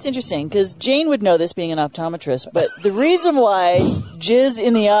 Well, that's interesting, because Jane would know this being an optometrist, but the reason why jizz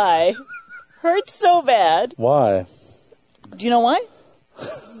in the eye hurts so bad. Why? Do you know why?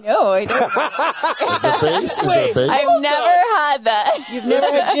 No, I don't. Is it base? Is it base? I've never had that. You've never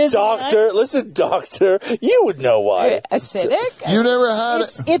had jizz Doctor, listen, doctor, you would know why. Acidic? You never had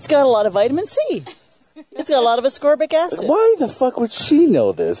it. It's got a lot of vitamin C. It's got a lot of ascorbic acid. Why the fuck would she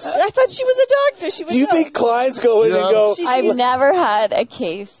know this? I thought she was a doctor. She was. Do you think clients go in and go, I've never had a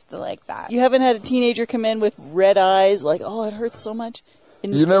case like that. You haven't had a teenager come in with red eyes, like, oh, it hurts so much.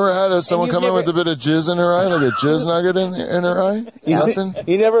 And you never had someone come in with a bit of jizz in her eye, like a jizz nugget in her eye? Nothing?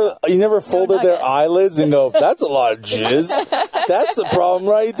 You never folded their eyelids and go, that's a lot of jizz. That's the problem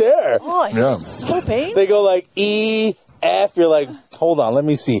right there. Oh, it's so painful. They go like E, F, you're like, hold on, let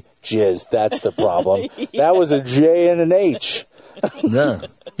me see. Jizz, that's the problem. That was a J and an H. Yeah.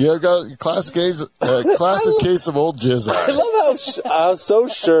 You got a classic case of old jizz eye. I love how I was so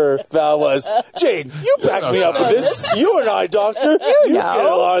sure Val was. Jane, you back me up with this. You're an eye doctor. You get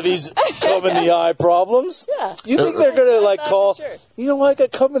a lot of these come in the eye problems. Yeah. You think they're going to call, sure. you know what, I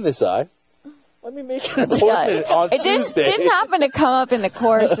got cum in this eye. Let me make an appointment on Tuesday. It didn't happen to come up in the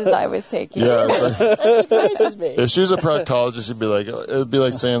courses I was taking. Yeah, it's like, That surprises me. if she was a proctologist, it would be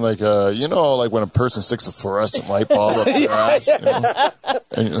like saying, like, like when a person sticks a fluorescent light bulb up their ass. You know?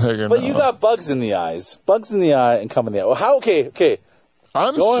 And you're like, But you got bugs in the eyes. Bugs in the eye and cum in the eye. Well, how? Okay.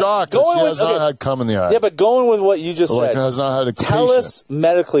 I'm shocked that she has not had cum in the eye. Yeah, but going with what you just said, has not had a tell patient. us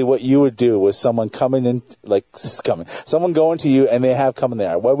medically what you would do with someone coming in, someone going to you and they have cum in the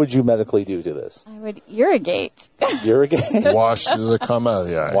eye. What would you medically do to this? I would irrigate. Irrigate? Wash the cum out of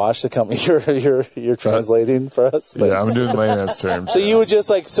the eye. Wash the cum. You're translating for us? Yeah, I'm doing layman's terms. So you would just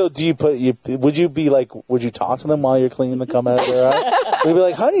do you would you talk to them while you're cleaning the cum out of their eye? Would you be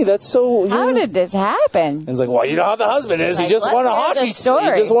like, honey, that's so... How did this happen? And it's like, well, you know how the husband is. He just won a hockey. He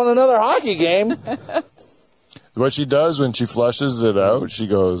story. just won another hockey game. What she does when she flushes it out, she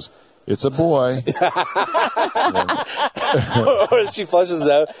goes, "It's a boy." Or she flushes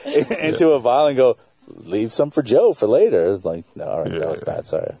out into a vial and go, leave some for Joe for later. It's like, no, all right, that was bad.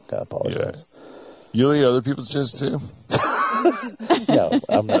 Sorry. I apologize. You eat other people's jizz too? No,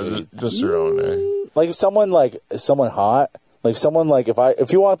 I'm not. Just your own, eh? Like if someone hot, like someone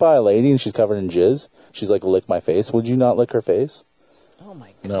if you walk by a lady and she's covered in jizz, she's like, lick my face. Would you not lick her face? Oh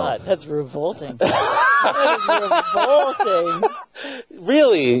my No. God, that's revolting. That is revolting.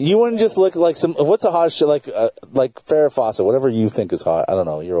 Really? You wouldn't just look like some? What's a hot shit like Farrah Fawcett? Whatever you think is hot. I don't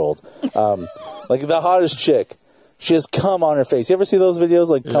know. You're old. Like the hottest chick. She has cum on her face. You ever see those videos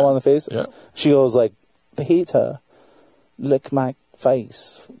like cum on the face? Yeah. She goes like, Peter, lick my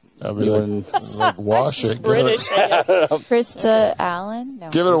face. I'll be like wash it. British. Krista Allen? No.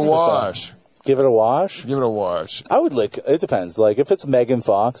 Give it a wash. Give it a wash? Give it a wash. I would lick. It depends. Like if it's Megan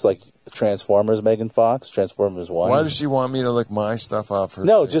Fox, like Transformers Megan Fox, Transformers 1. Why does she want me to lick my stuff off her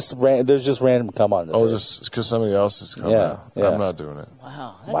No, face? just there's just random cum on the face. Just because somebody else is coming Yeah, out. yeah. I'm not doing it.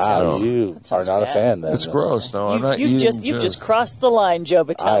 Wow. Wow, you that are sounds not a bad. fan then. It's gross. No, I'm not eating You've just crossed the line, Joe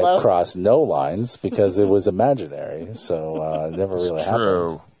Botelho. I've crossed no lines because it was imaginary, so it never really happened.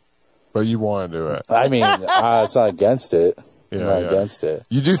 True. But you want to do it. I mean, it's not against it. I'm Yeah, not yeah. against it.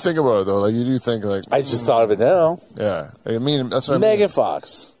 You do think about it, though. Like, you do think, like... I just thought of it now. Yeah. I mean, that's what I Megan mean.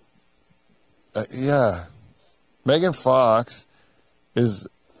 Fox. Yeah. Megan Fox is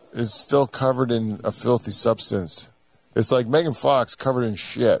still covered in a filthy substance. It's like Megan Fox covered in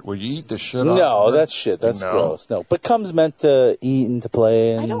shit. Will you eat the shit off? No, her? that's shit. That's No. gross. No, but cum's meant to eat and to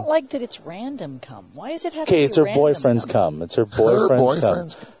play. And... I don't like that it's random cum. Why is it have to Okay, be it's her random boyfriend's cum? cum. It's her boyfriend's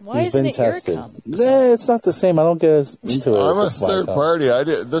boyfriend's cum. cum. Why He's isn't been it your tested. cum? It's not the same. I don't get as into it. I'm a if it's my third cum. party.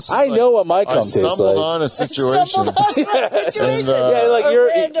 I know what my cum tastes like. I stumbled on a situation. Stumbled on that situation. Yeah, like A you're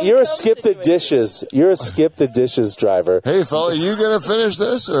random a cum skip the situation. dishes. You're a skip the dishes driver. Hey, fella, you gonna finish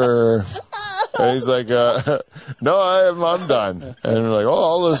this or? And he's like, no, I'm done. And we're like, oh,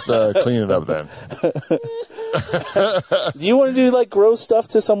 I'll just clean it up then. Do you want to do like gross stuff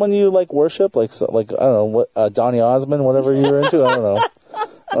to someone you like worship, like I don't know what Donny Osmond, whatever you're into? I don't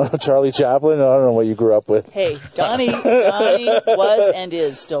know. Charlie Chaplin. I don't know what you grew up with. Hey, Donnie was and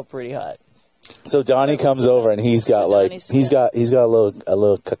is still pretty hot. So Donnie comes over and he's got like Donnie's- he's got a little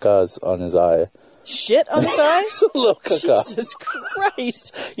cacas on his eye. Shit on his eyes? A little caca. Jesus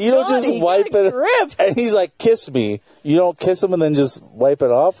Christ. You don't Donnie, just wipe get a it. grip. And he's like, "Kiss me." You don't kiss him and then just wipe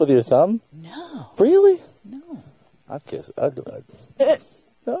it off with your thumb. No, Really? no, I'd kiss it. I'd do it.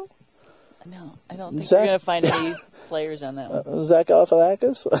 No. no. I don't think Zach- you're going to find any players on that one. Zach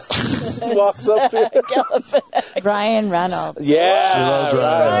Galifianakis walks up to it. Ryan Reynolds. Yeah, She loves Ryan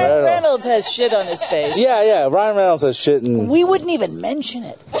Ryan Ryan Reynolds. Reynolds has shit on his face. Yeah. Ryan Reynolds has shit and. We wouldn't even mention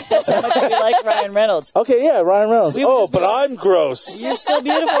it. That's how much we like Ryan Reynolds. Okay, yeah, Ryan Reynolds. We would Oh, just but be like- I'm gross. You're still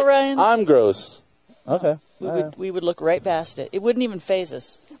beautiful, Ryan. I'm gross. Okay. We would look right past it. It wouldn't even faze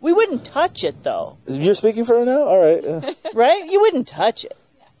us. We wouldn't touch it, though. You're speaking for her now? All right. Right? You wouldn't touch it.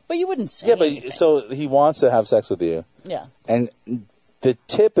 But you wouldn't say Yeah, but anything. so he wants to have sex with you. Yeah. And the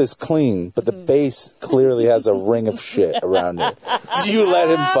tip is clean, but the base clearly has a ring of shit around it. Do you let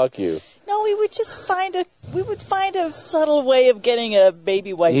him fuck you? No, we would just find a subtle way of getting a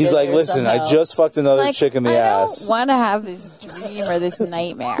baby wipe. He's in like, there listen, I somehow." just fucked another Like, chick in the I ass. don't want to have this dream or this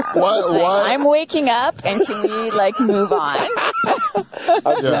nightmare. Why? I'm waking up, and can we like move on?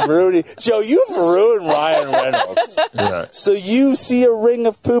 Yeah. Rudy. Joe, you've ruined Ryan Reynolds. Yeah. So you see a ring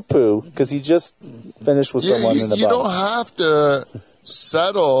of poo-poo because he just finished with someone in the you bum. don't have to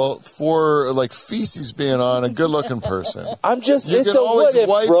settle for like feces being on a good-looking person. I'm just, You it's can a always what if,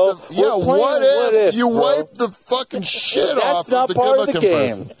 wipe bro. the yeah. We're playing What if you bro. wipe the fucking shit off That's not of the part of the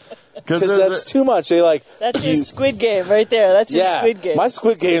good-looking game. person? Because that's too much. They like, That's you- his Squid Game right there. That's his yeah, Squid Game. my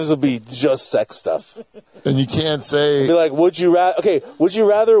Squid Games would be just sex stuff. and you can't say Be like, would you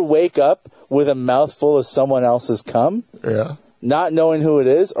rather wake up with a mouthful of someone else's cum, yeah. not knowing who it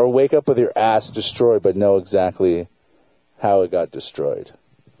is, or wake up with your ass destroyed but know exactly how it got destroyed?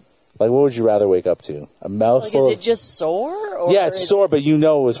 Like, what would you rather wake up to? A Like, mouthful is of... it just sore? Or Yeah, it's is sore, but you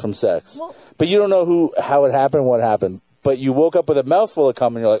know it was from sex. Well- But you don't know how it happened, what happened. But you woke up with a mouthful of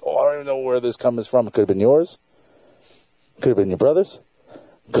cum, and you're like, oh, I don't even know where this cum is from. It could have been yours. Could have been your brother's.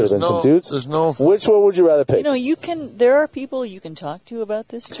 Could have been some dudes. There's no. Which one would you rather pick? You know, you can. There are people you can talk to about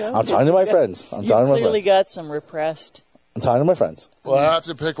this, Joe. I'm talking to my friends. I'm You've talking to my clearly friends. got some repressed. I'm talking to my friends. Well, I have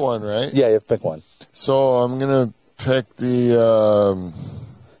to pick one, right? Yeah, you have to pick one. So I'm gonna pick the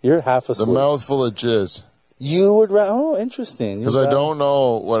You're half asleep. mouthful of jizz You would rather... Oh, interesting. because I don't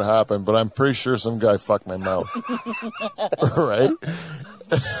know what happened, but I'm pretty sure some guy fucked my mouth. Right?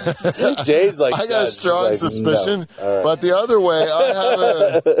 Jade's like... I got a that. She's strong like, suspicion, no. All right. but the other way,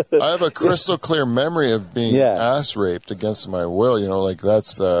 I have a crystal clear memory of being Yeah. ass raped against my will. You know, like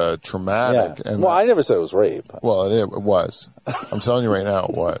that's Yeah. traumatic. And Well, I never said it was rape. well, it was. I'm telling you right now,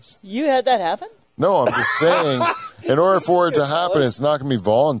 it was. You had that happen? No, I'm just saying, in order for it to happen, it's not going to be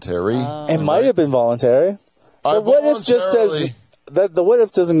voluntary. It might have been voluntary. I But what if just says... voluntarily- The what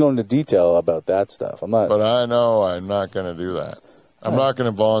if doesn't go into detail about that stuff. I'm not... But I know I'm not going to do that. I'm not going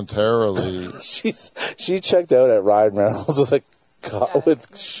to voluntarily. She checked out at Ryan Reynolds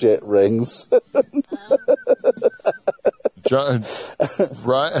with shit rings.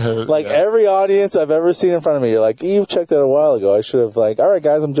 Every audience I've ever seen in front of me, you're like, you've checked out a while ago. I should have all right,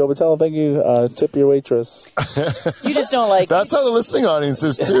 guys, I'm Joe Botelho. Thank you. Tip your waitress. You just don't like. That's how the listening audience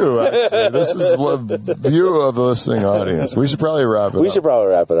is too. Actually, this is the view of the listening audience. We should probably wrap it up. We should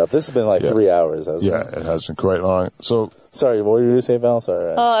probably wrap it up. This has been 3 hours. It has been quite long. So sorry, what were you going to say, Val?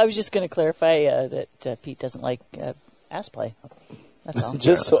 Sorry. I was just going to clarify that Pete doesn't like ass play. That's all.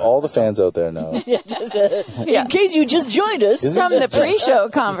 Just so all the fans out there know. In case you just joined us. From the pre-show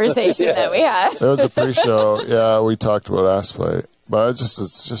conversation that we had. There was a pre-show. Yeah, we talked about ass play, but it's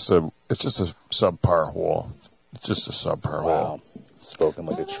just a subpar hole. It's just a subpar hole. Spoken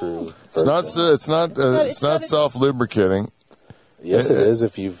like a true. It's not self-lubricating. Yes, it is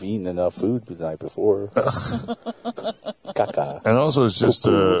if you've eaten enough food the night before. Caca. And also, it's just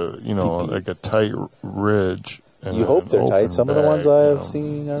like a tight ridge. You hope they're tight. Some of the ones I've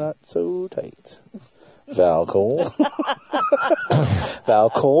seen are not so tight. Val Cole.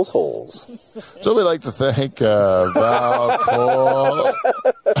 Val Cole's holes. So we'd like to thank Val Cole.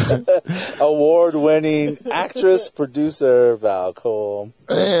 Award-winning actress, producer, Val Cole.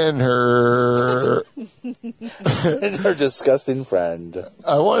 And her disgusting friend.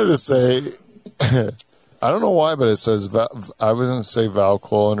 I wanted to say... I don't know why, but it says, I was going to say Val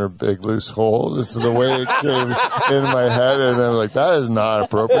Cole and her big loose hole. This is the way it came in my head. And I'm like, that is not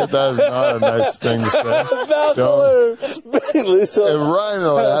appropriate. That is not a nice thing to say. Val Cole, big loose hole. It rhymed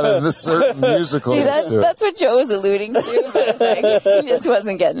though. It had a certain musical. See, that's what Joe was alluding to, but he just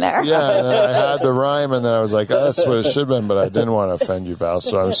wasn't getting there. Yeah, and then I had the rhyme, and then I was like, that's what it should have been, but I didn't want to offend you, Val,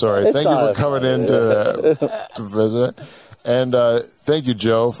 so I'm sorry. Thank you for coming in to visit. And thank you,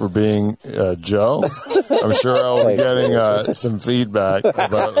 Joe, for being Joe. I'm sure I'll be getting some feedback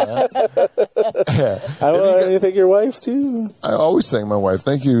about that. I want to thank your wife, too. I always thank my wife.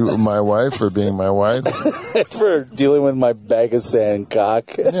 Thank you, my wife, for being my wife. For dealing with my bag of sand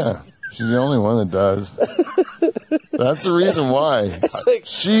cock. Yeah, she's the only one that does. That's the reason why.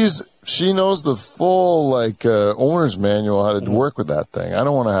 She knows the full owner's manual how to work with that thing. I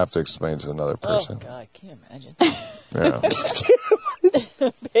don't want to have to explain to another person. Oh God, can you imagine? Yeah.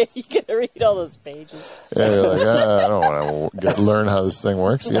 You gotta read all those pages. Yeah, you're like, I don't want to learn how this thing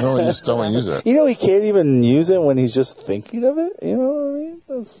works. You know, you just don't use it. You know, he can't even use it when he's just thinking of it. You know what I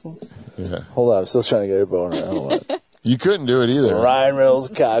mean? Hold on, I'm still trying to get a boner. Hold on. You couldn't do it either. Ryan Reynolds'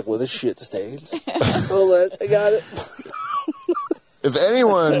 cock with a shit stains. Hold on, I got it. If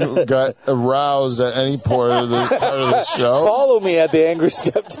anyone got aroused at any part of the show, follow me at the Angry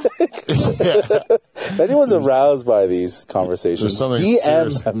Skeptic. Yeah. If anyone's aroused by these conversations, DM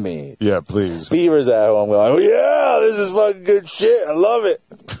serious. me. Yeah, please. Beaver's at home going, yeah, this is fucking good shit. I love it.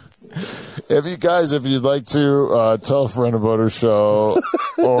 If you'd like to tell a friend about our show,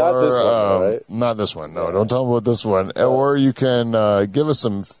 or not this one, right? Not this one. No, don't tell them about this one. Or you can give us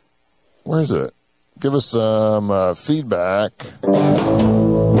some. Where is it? Give us some feedback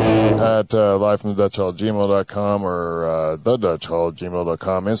at livefromthedutchhall@gmail.com or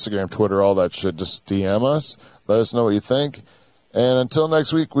thedutchhall@gmail.com, Instagram, Twitter, all that shit. Just DM us. Let us know what you think. And until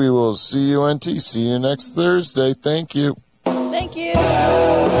next week, we will see you, NT. See you next Thursday. Thank you. Thank you.